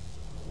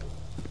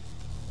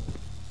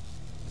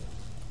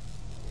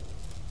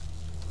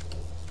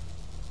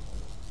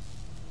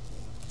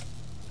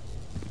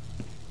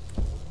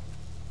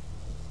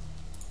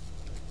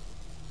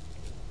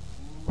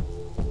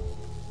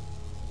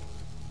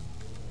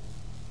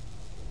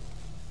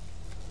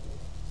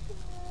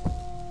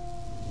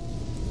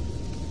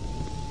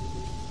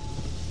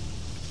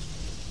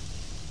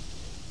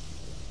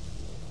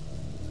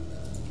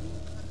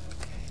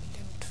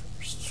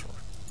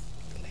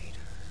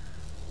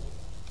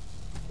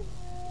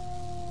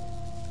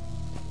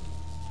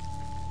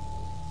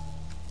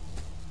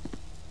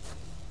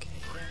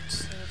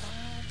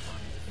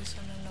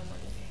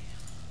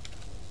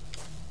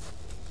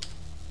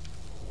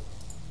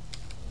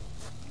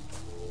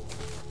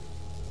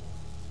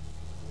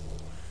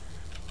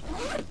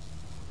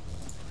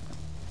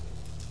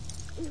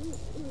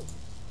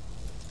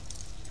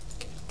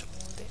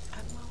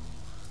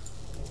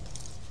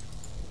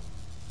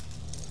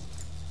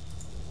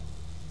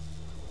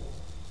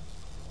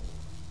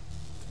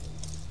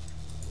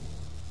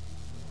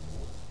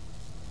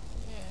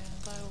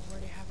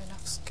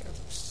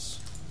 Scopes.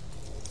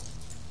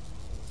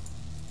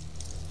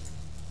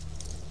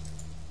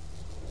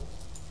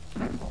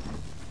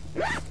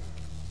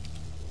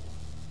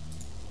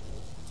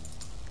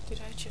 Did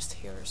I just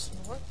hear a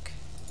snort?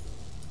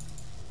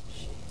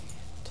 Shit.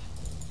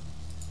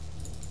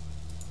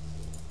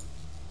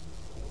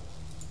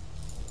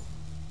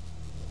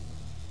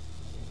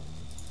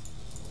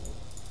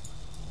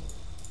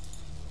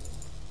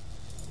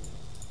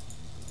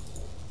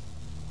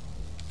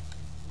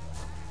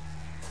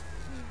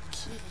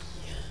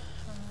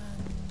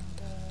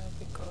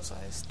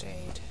 I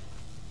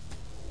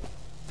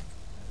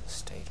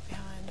stayed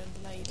behind and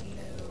laid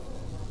low.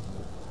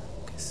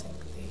 I'm guessing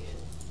the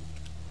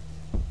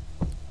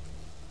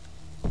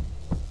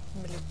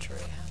military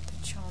had the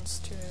chance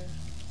to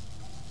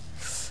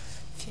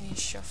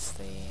finish off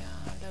the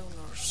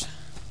loners.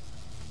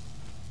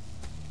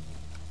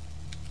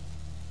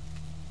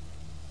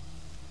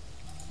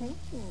 Ooh.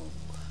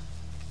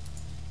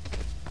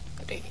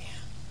 Goody.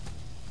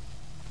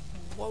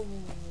 Whoa.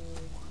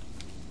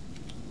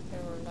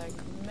 There were like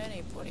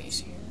many bodies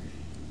here.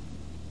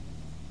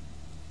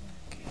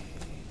 Okay,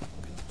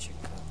 I'm gonna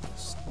check out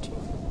this TV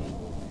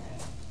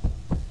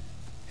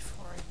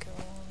before I go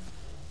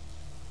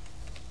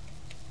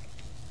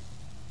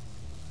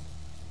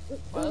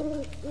on. Well,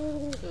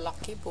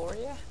 Lucky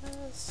Boria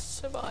has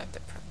survived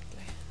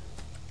apparently.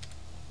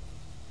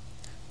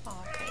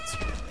 Oh, okay, it's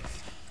relief.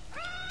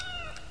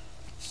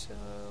 So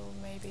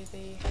maybe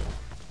the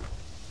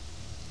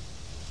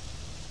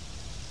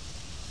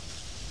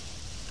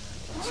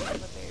over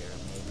there,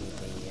 maybe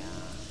the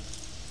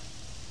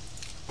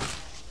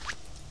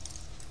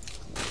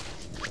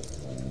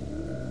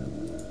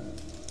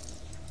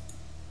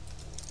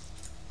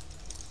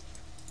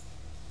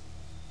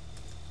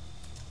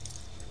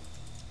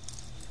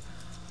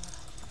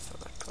I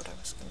forgot what I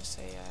was going to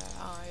say.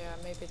 Yeah,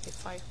 maybe the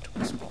fight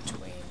was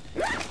between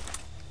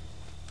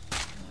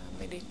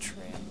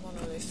military and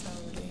monolith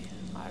only.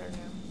 I don't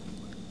know.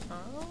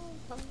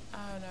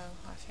 Oh no,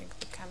 I think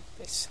the camp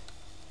is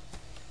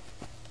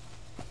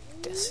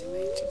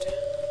decimated.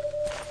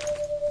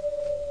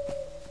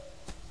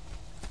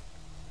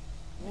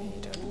 I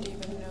don't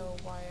even know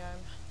why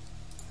I'm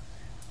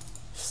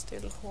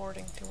still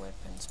hoarding the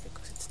weapons,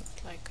 because it's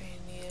not like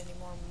I need any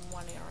more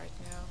money right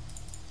now.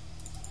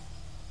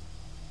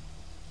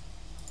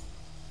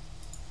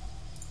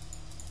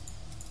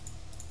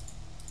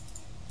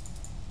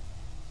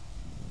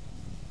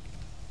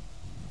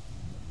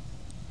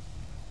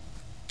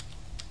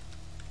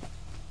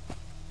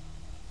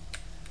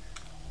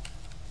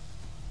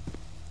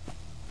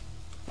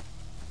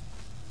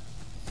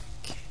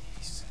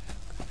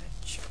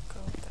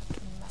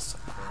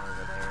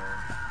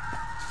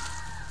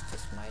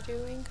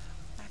 doing?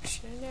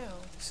 Actually no,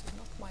 this is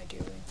not my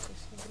doing,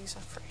 these are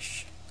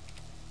fresh.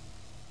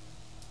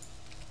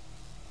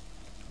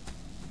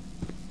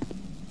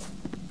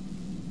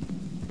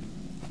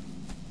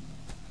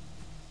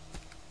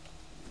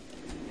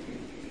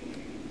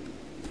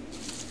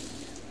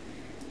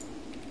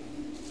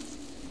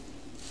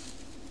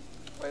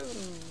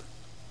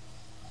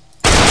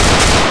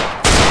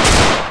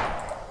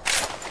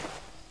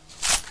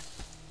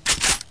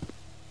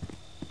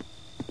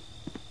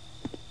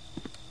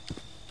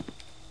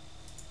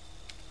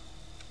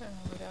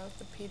 Without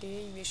the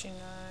PDA vision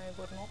I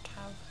would not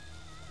have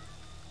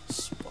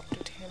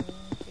spotted him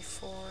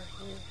before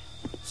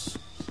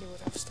he would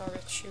have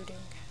started shooting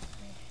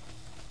me.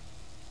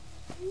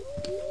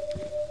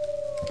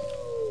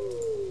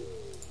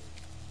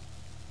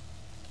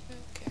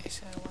 Okay,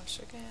 so once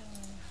again,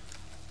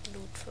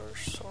 loot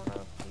first, sort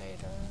of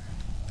later.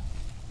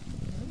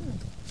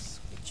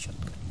 Sweet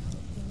shotgun.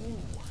 Ooh,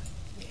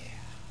 yeah.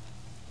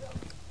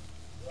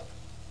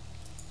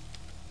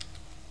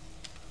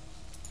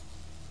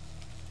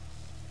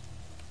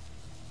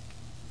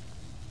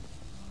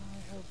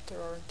 I hope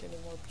there aren't any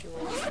more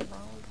jewels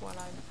around while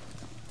I'm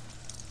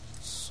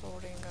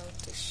sorting out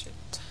this shit.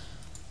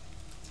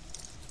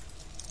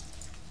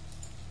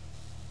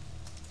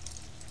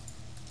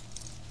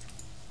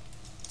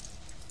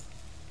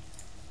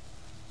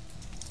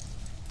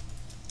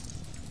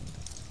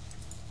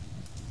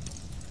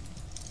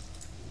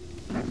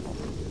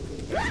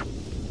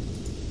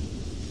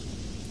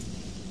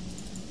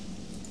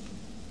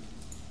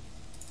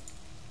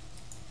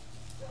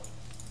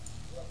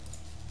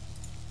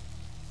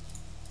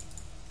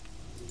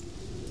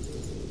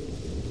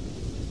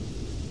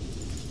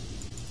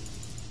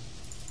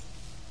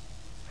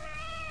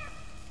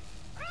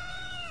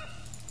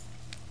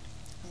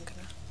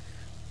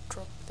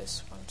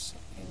 This one's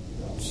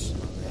in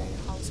some of the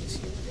houses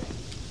here.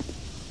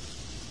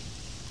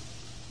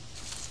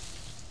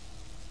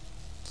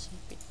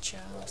 Keep it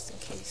just in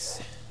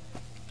case.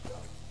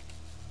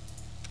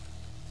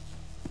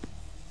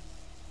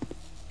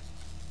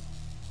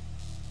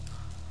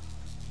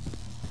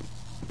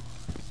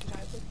 Did I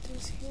put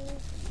these here?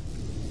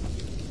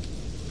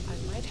 I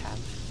might have.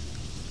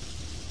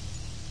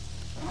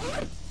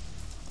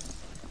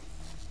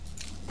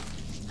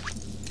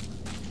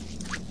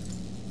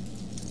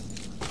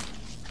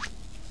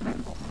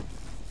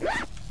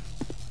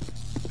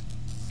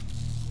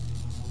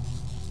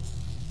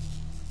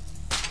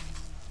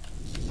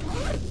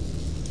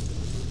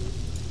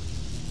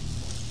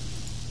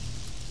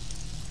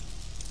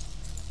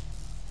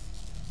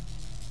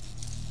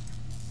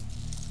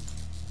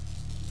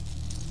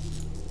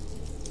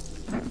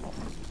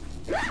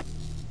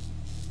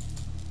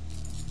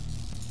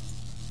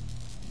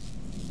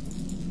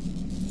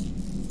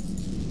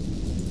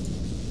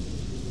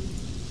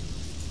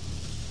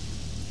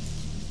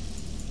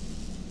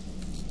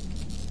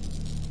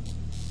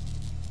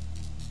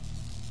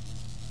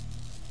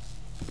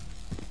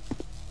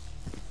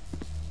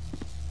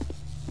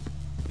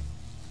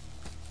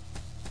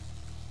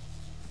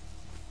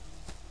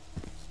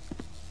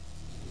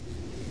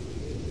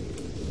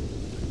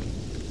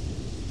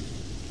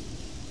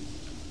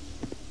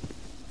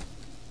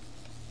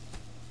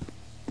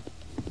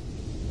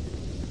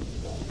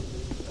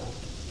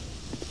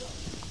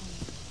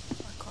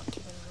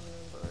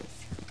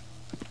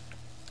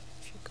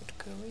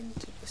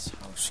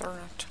 Or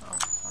not. Oh,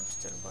 I'm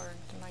still wearing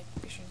the night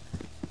vision.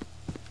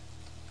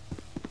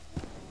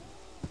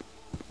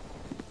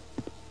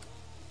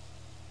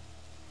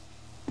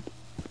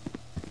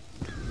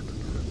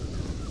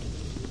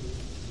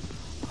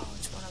 Oh,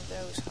 it's one of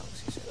those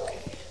houses,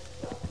 okay.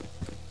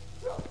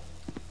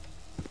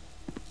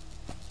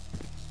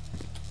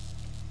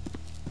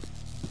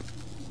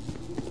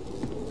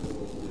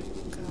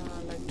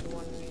 Like the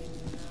one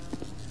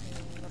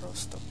in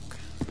Rostock.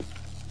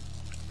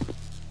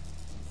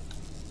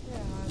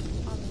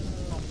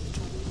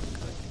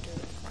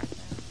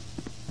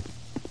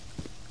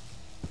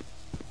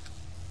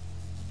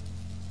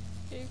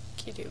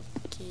 Okie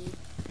dokie.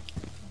 I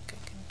think I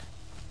can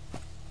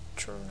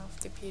turn off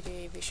the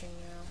PDA vision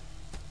now.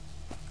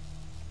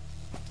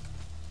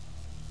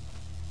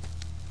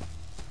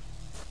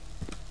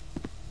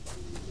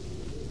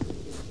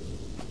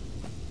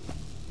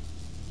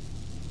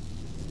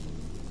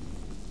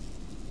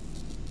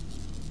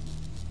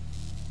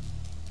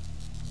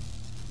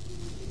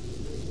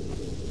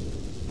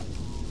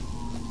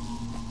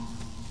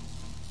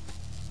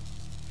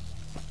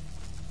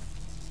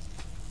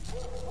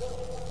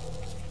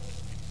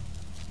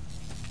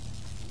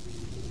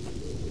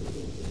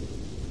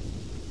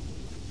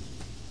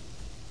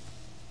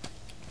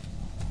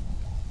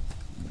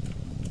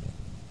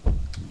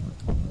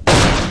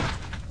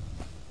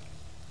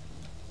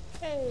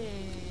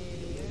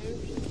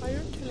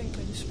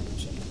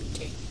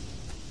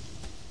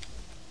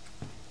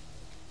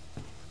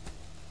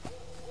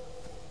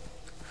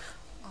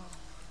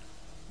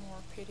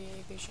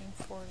 PDA vision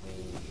for the...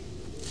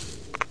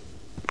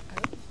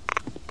 Oh,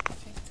 I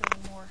think there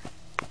are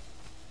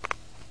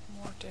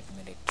more dead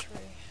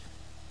military.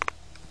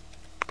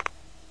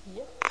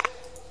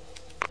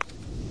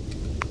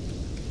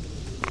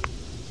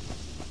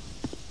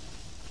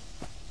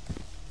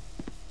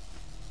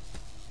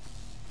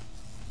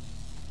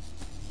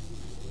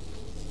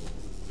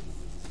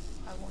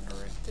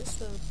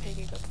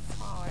 he got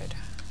fried.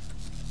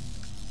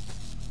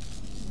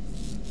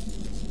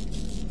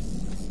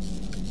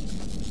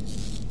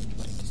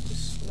 Wait, is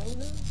this slow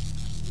now?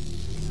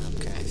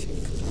 Okay, I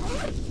think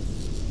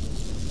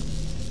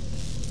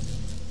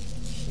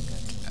he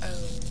got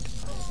owned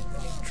by the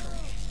military.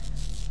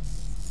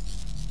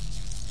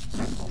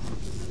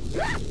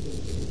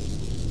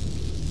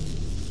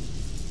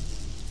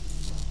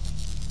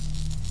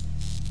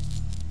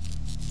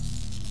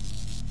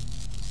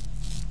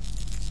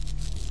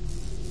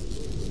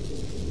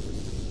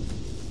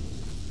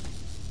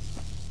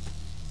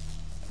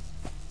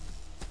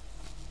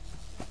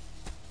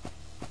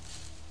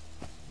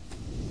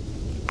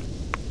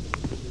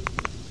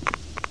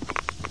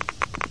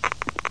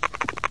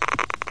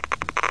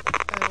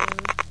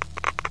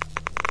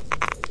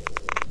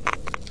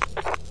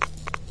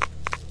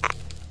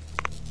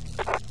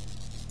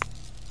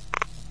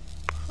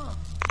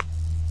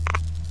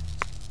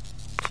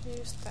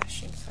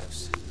 Stash infos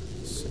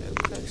so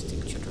close to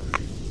each other.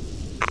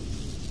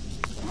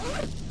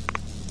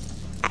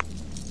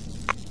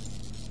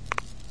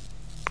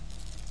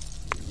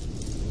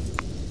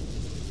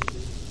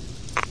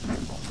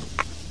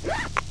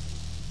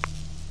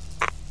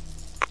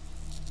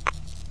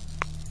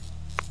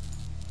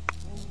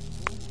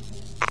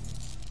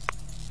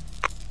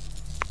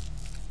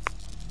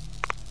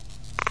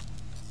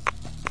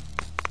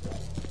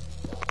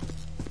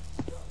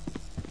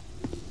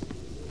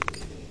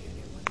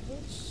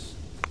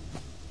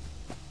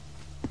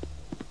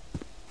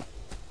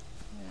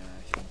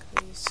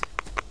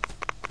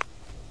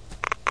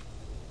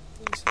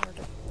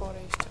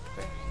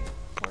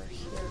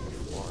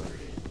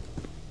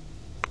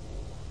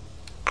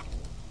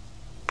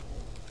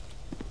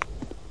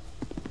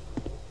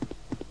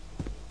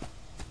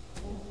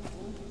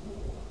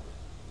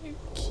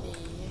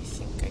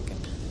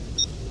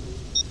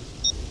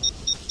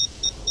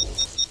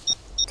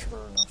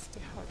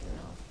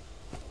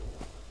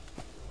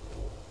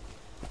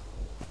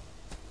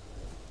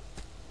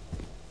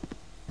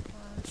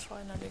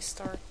 Finally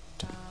start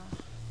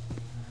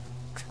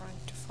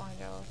trying to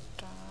find out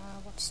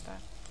what's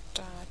that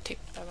tip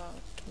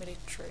about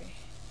military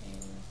in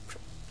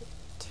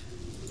Pripyat.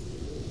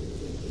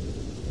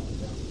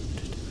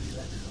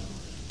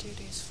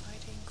 Duties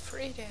fighting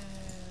freedom.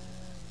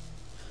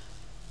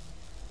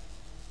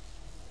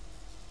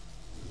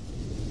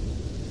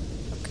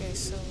 Okay,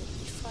 so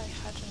if I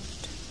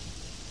hadn't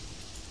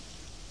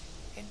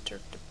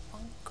entered the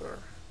bunker,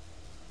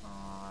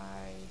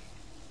 I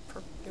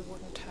probably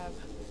wouldn't have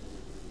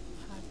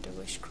had the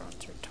wish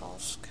granter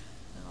task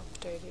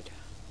updated.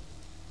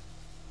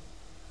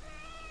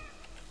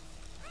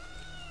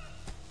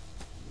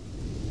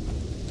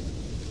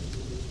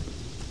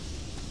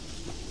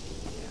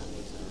 Yeah,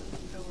 these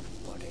are old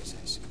bodies,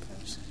 I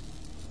suppose.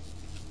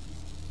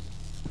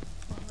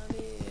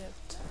 Oblivion.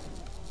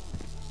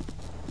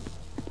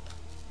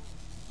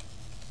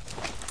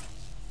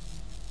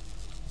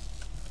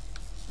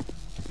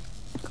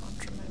 Can't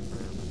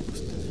remember what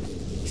was the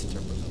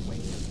Easter was away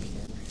up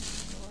here.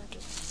 Where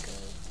did it go?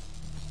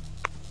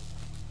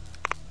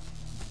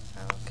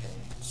 Okay,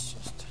 it's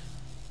just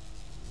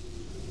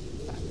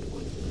that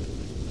one.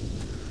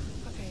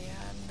 Okay,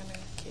 yeah, I'm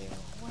gonna give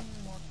one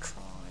more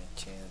try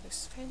to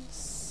this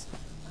fence,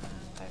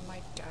 and I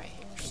might die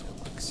here, so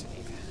quick save.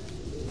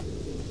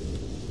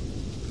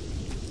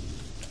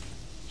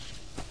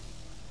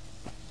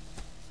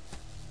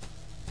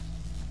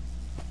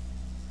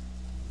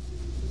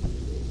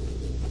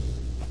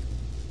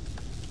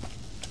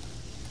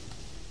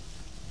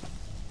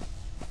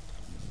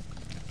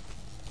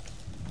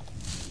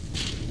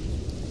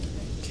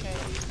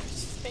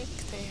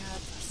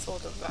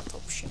 Thought of that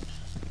option.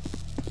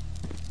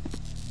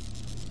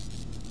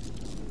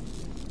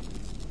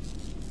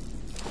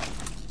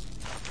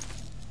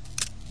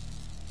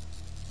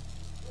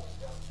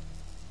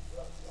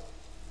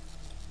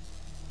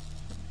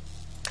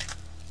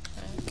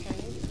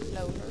 Okay,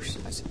 loaders,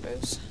 I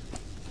suppose.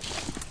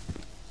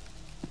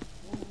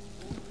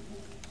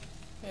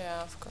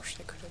 Yeah, of course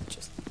they could have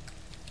just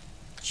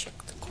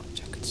checked the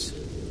contacts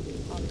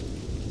on.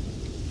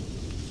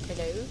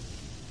 Hello?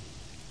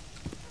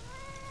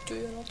 Do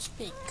you not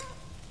speak?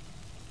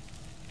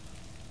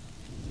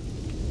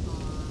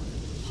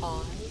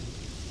 Hi?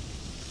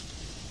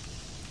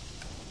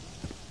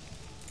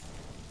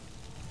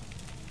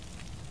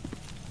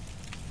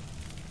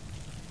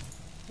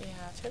 Yeah,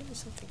 tell me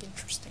something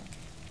interesting.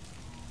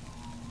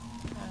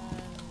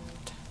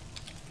 And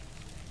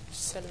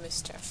sell me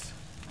stuff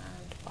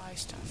and buy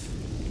stuff.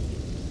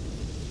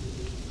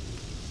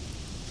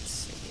 Let's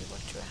see,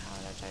 what do I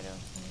have that I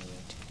don't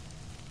need?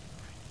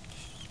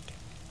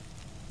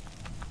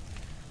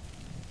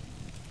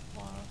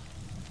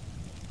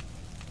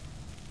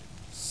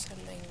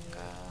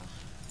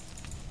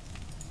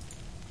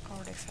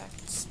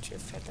 Artifacts to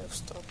fellow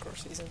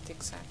stalkers isn't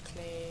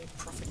exactly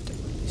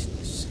profitable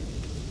business.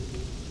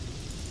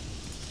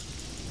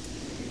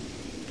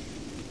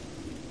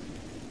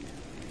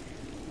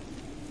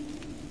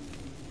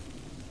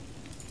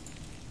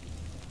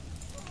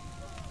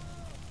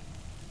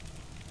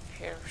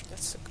 Here.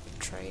 That's a good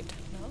trade,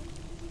 no?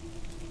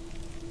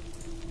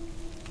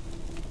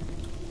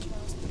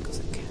 Just because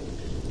I can.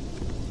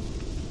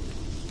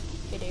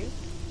 Hello?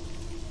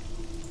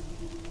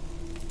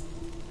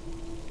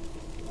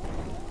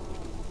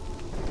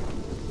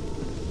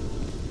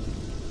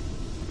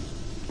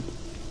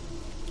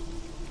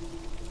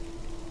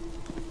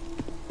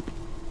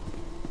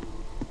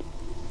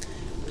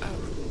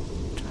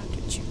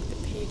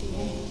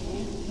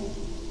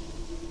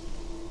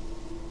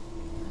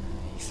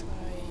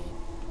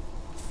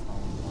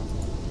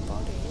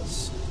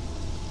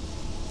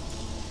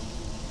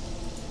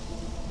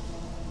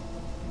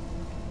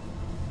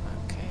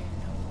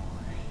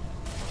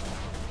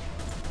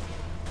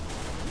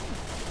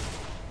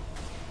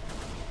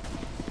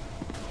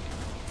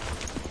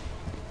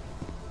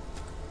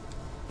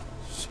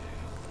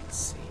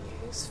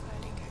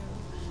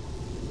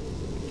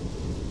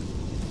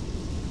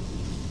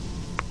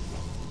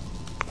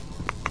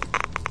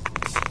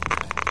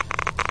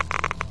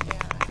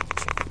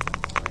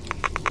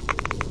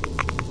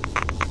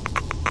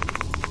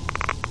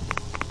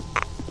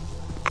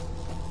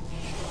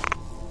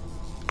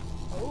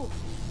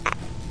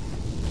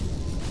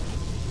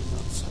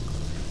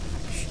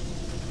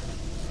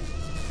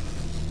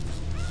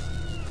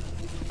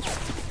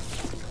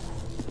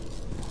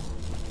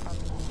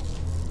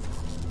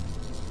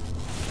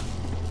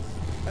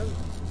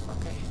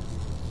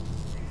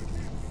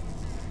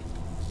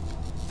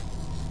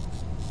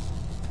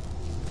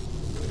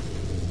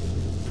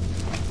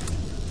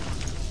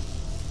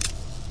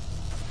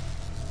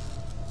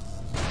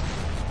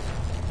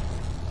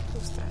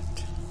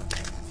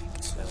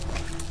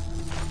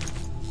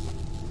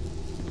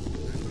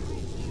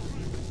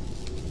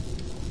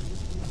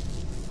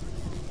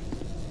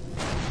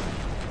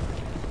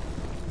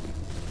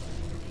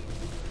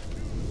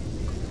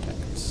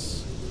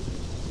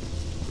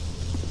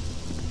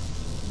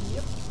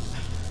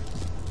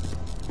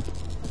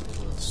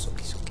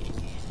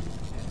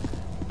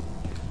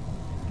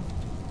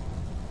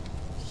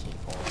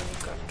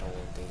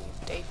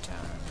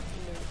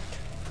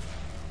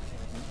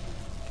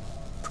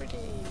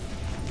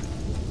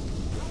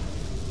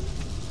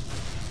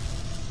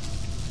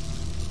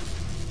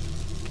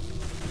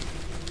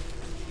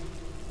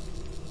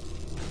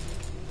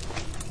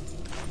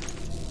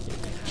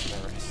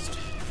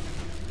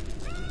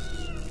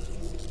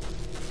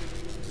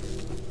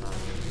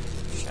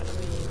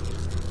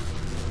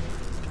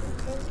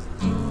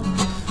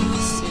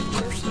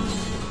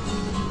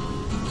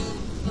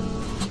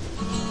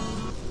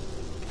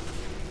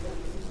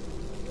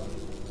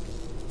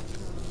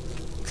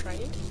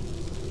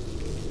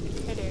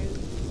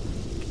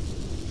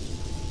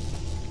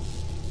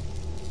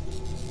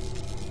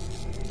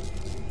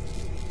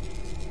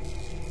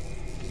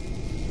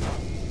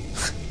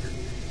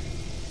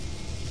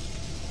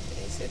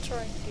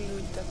 Trying to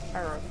loot that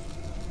arrow.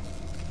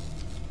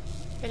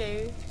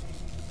 Hello.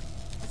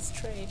 Let's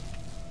trade.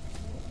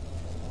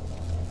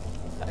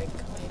 Like,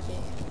 maybe.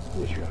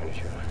 Ничего,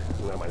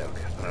 на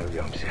малявках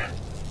прорвемся.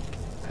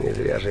 Не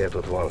зря же я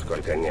тут вон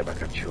сколько неба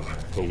копчу.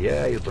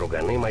 Я и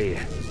друганы мои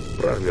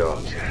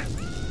прорвемся.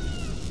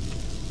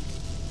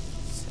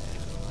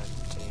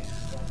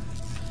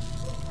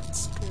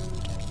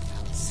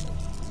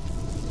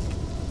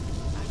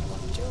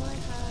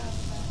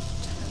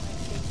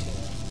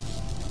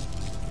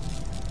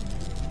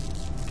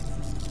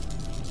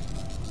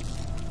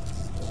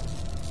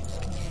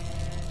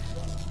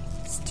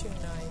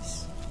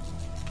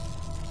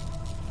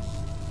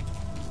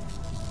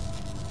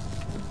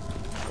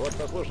 Вот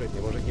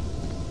послушайте, мужики.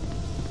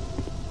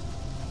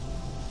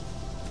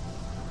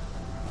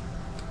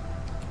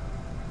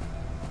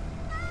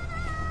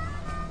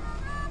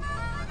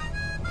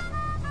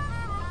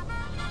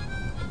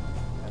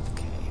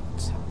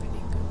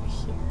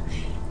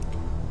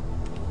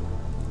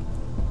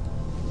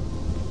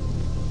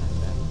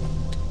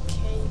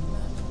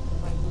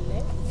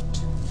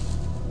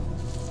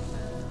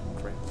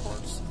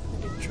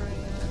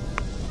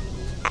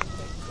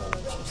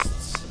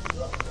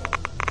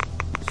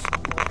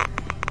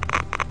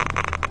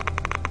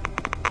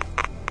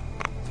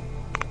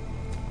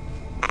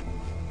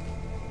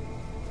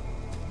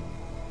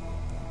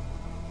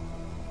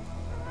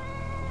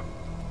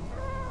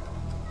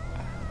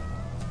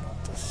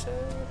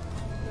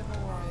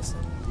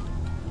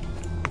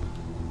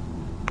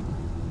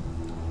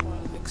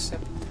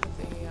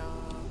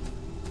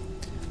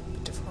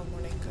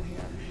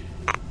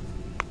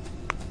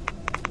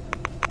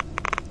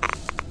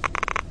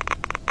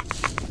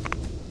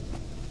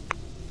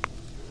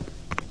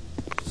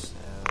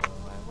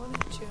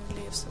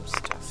 Some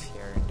stuff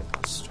here in the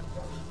bus stop.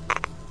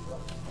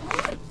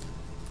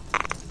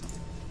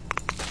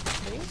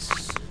 This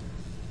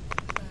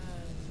and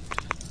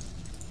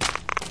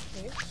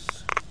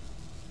this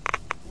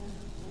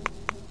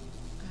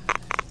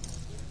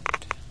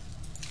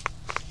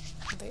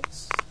and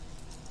this.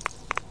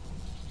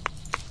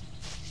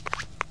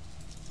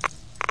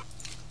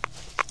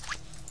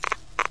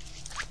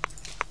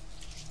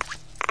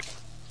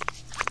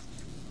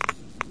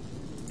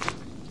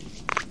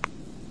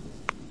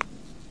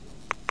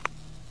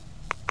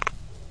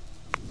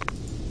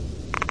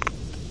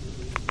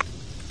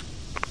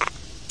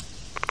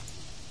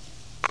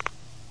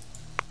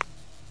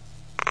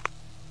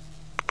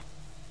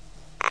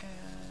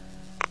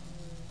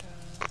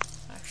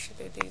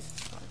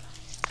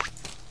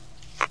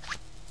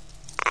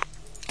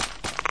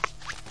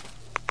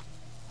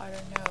 I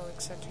don't know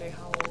exactly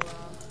how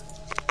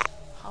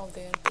the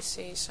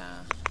NPCs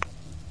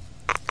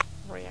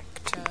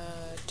react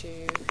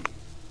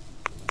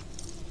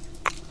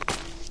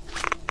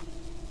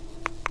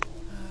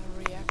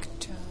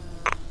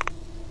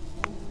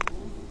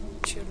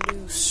to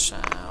loose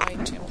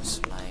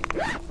items lying on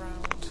the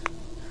ground.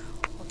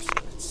 Oops,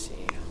 let's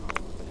see how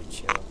will it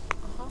show.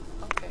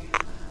 Okay,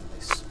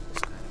 this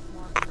kind of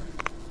marker.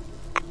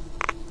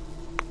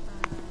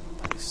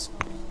 And I saw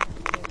it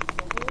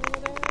over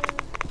there.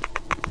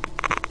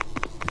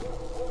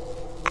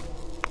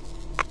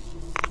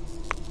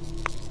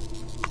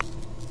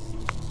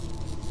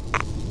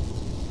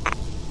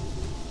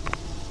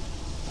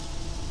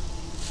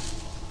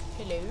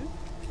 Hello?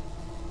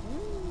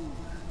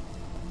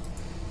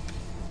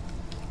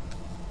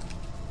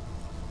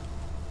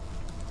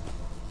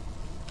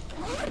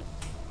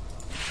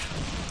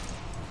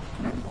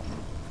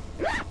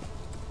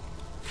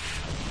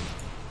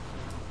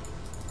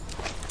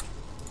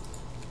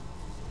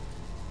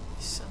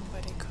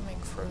 Somebody coming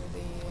through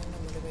the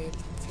anomaly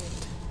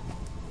field.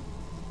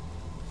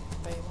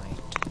 They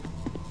might.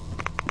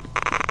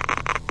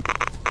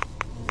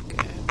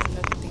 Okay, I'll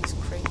let these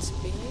crates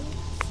be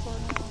for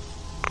now.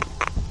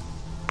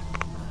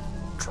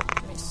 And drop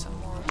me some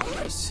more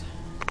goodies.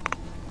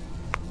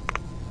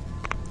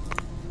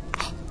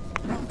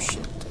 Oh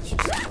shit, I just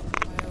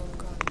dropped my own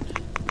gun.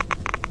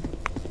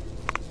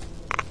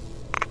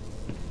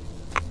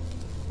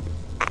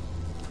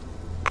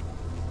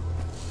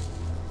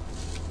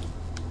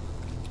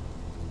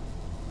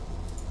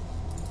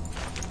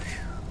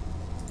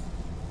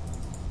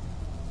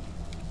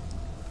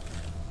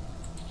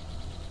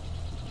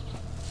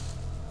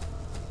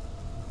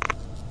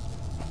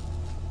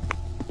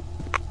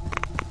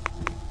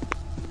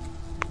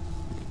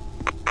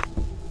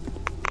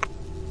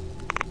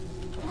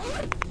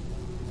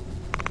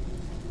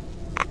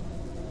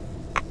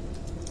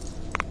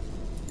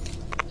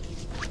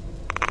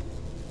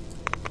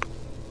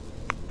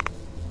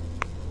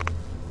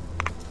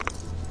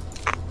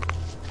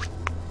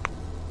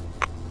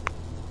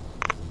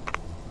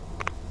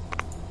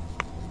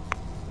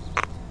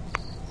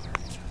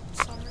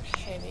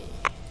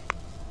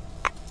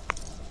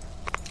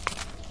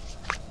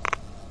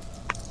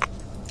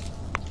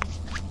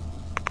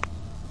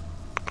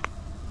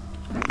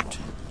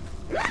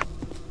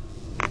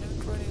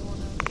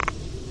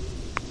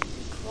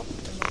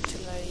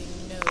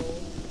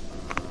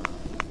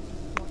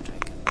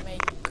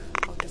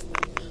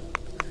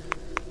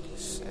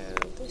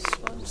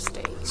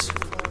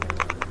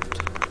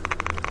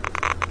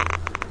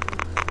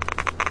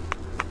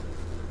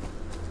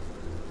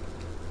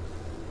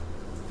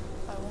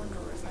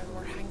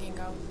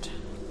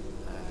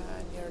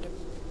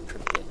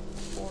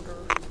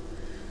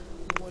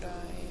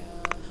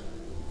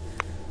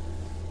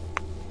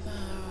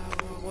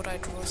 I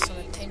draw some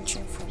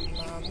attention from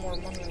more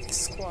monolith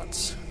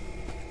squads?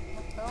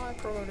 Well, I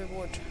probably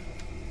would.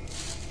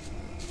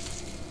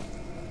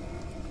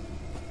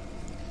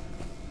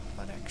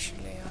 But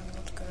actually, I'm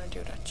not gonna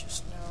do that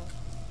just now.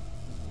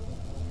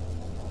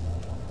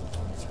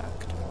 In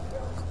fact, I'm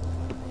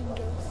kind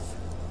of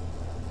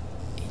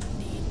in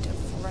need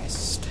of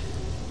rest.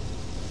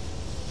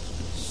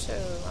 So,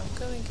 I'm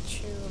going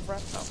to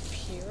wrap up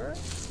here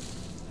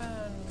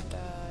and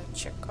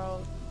check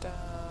out the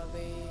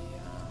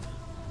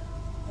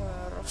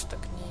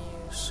Rostock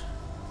news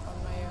on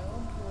my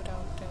own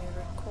without any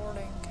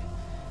recording,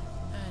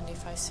 and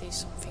if I see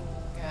something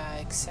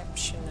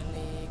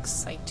exceptionally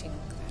exciting,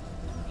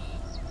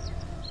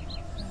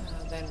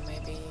 then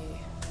maybe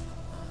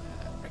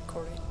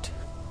record it.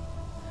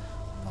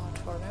 But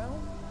for now,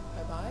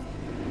 bye bye,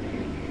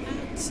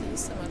 and see you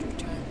some other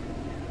time.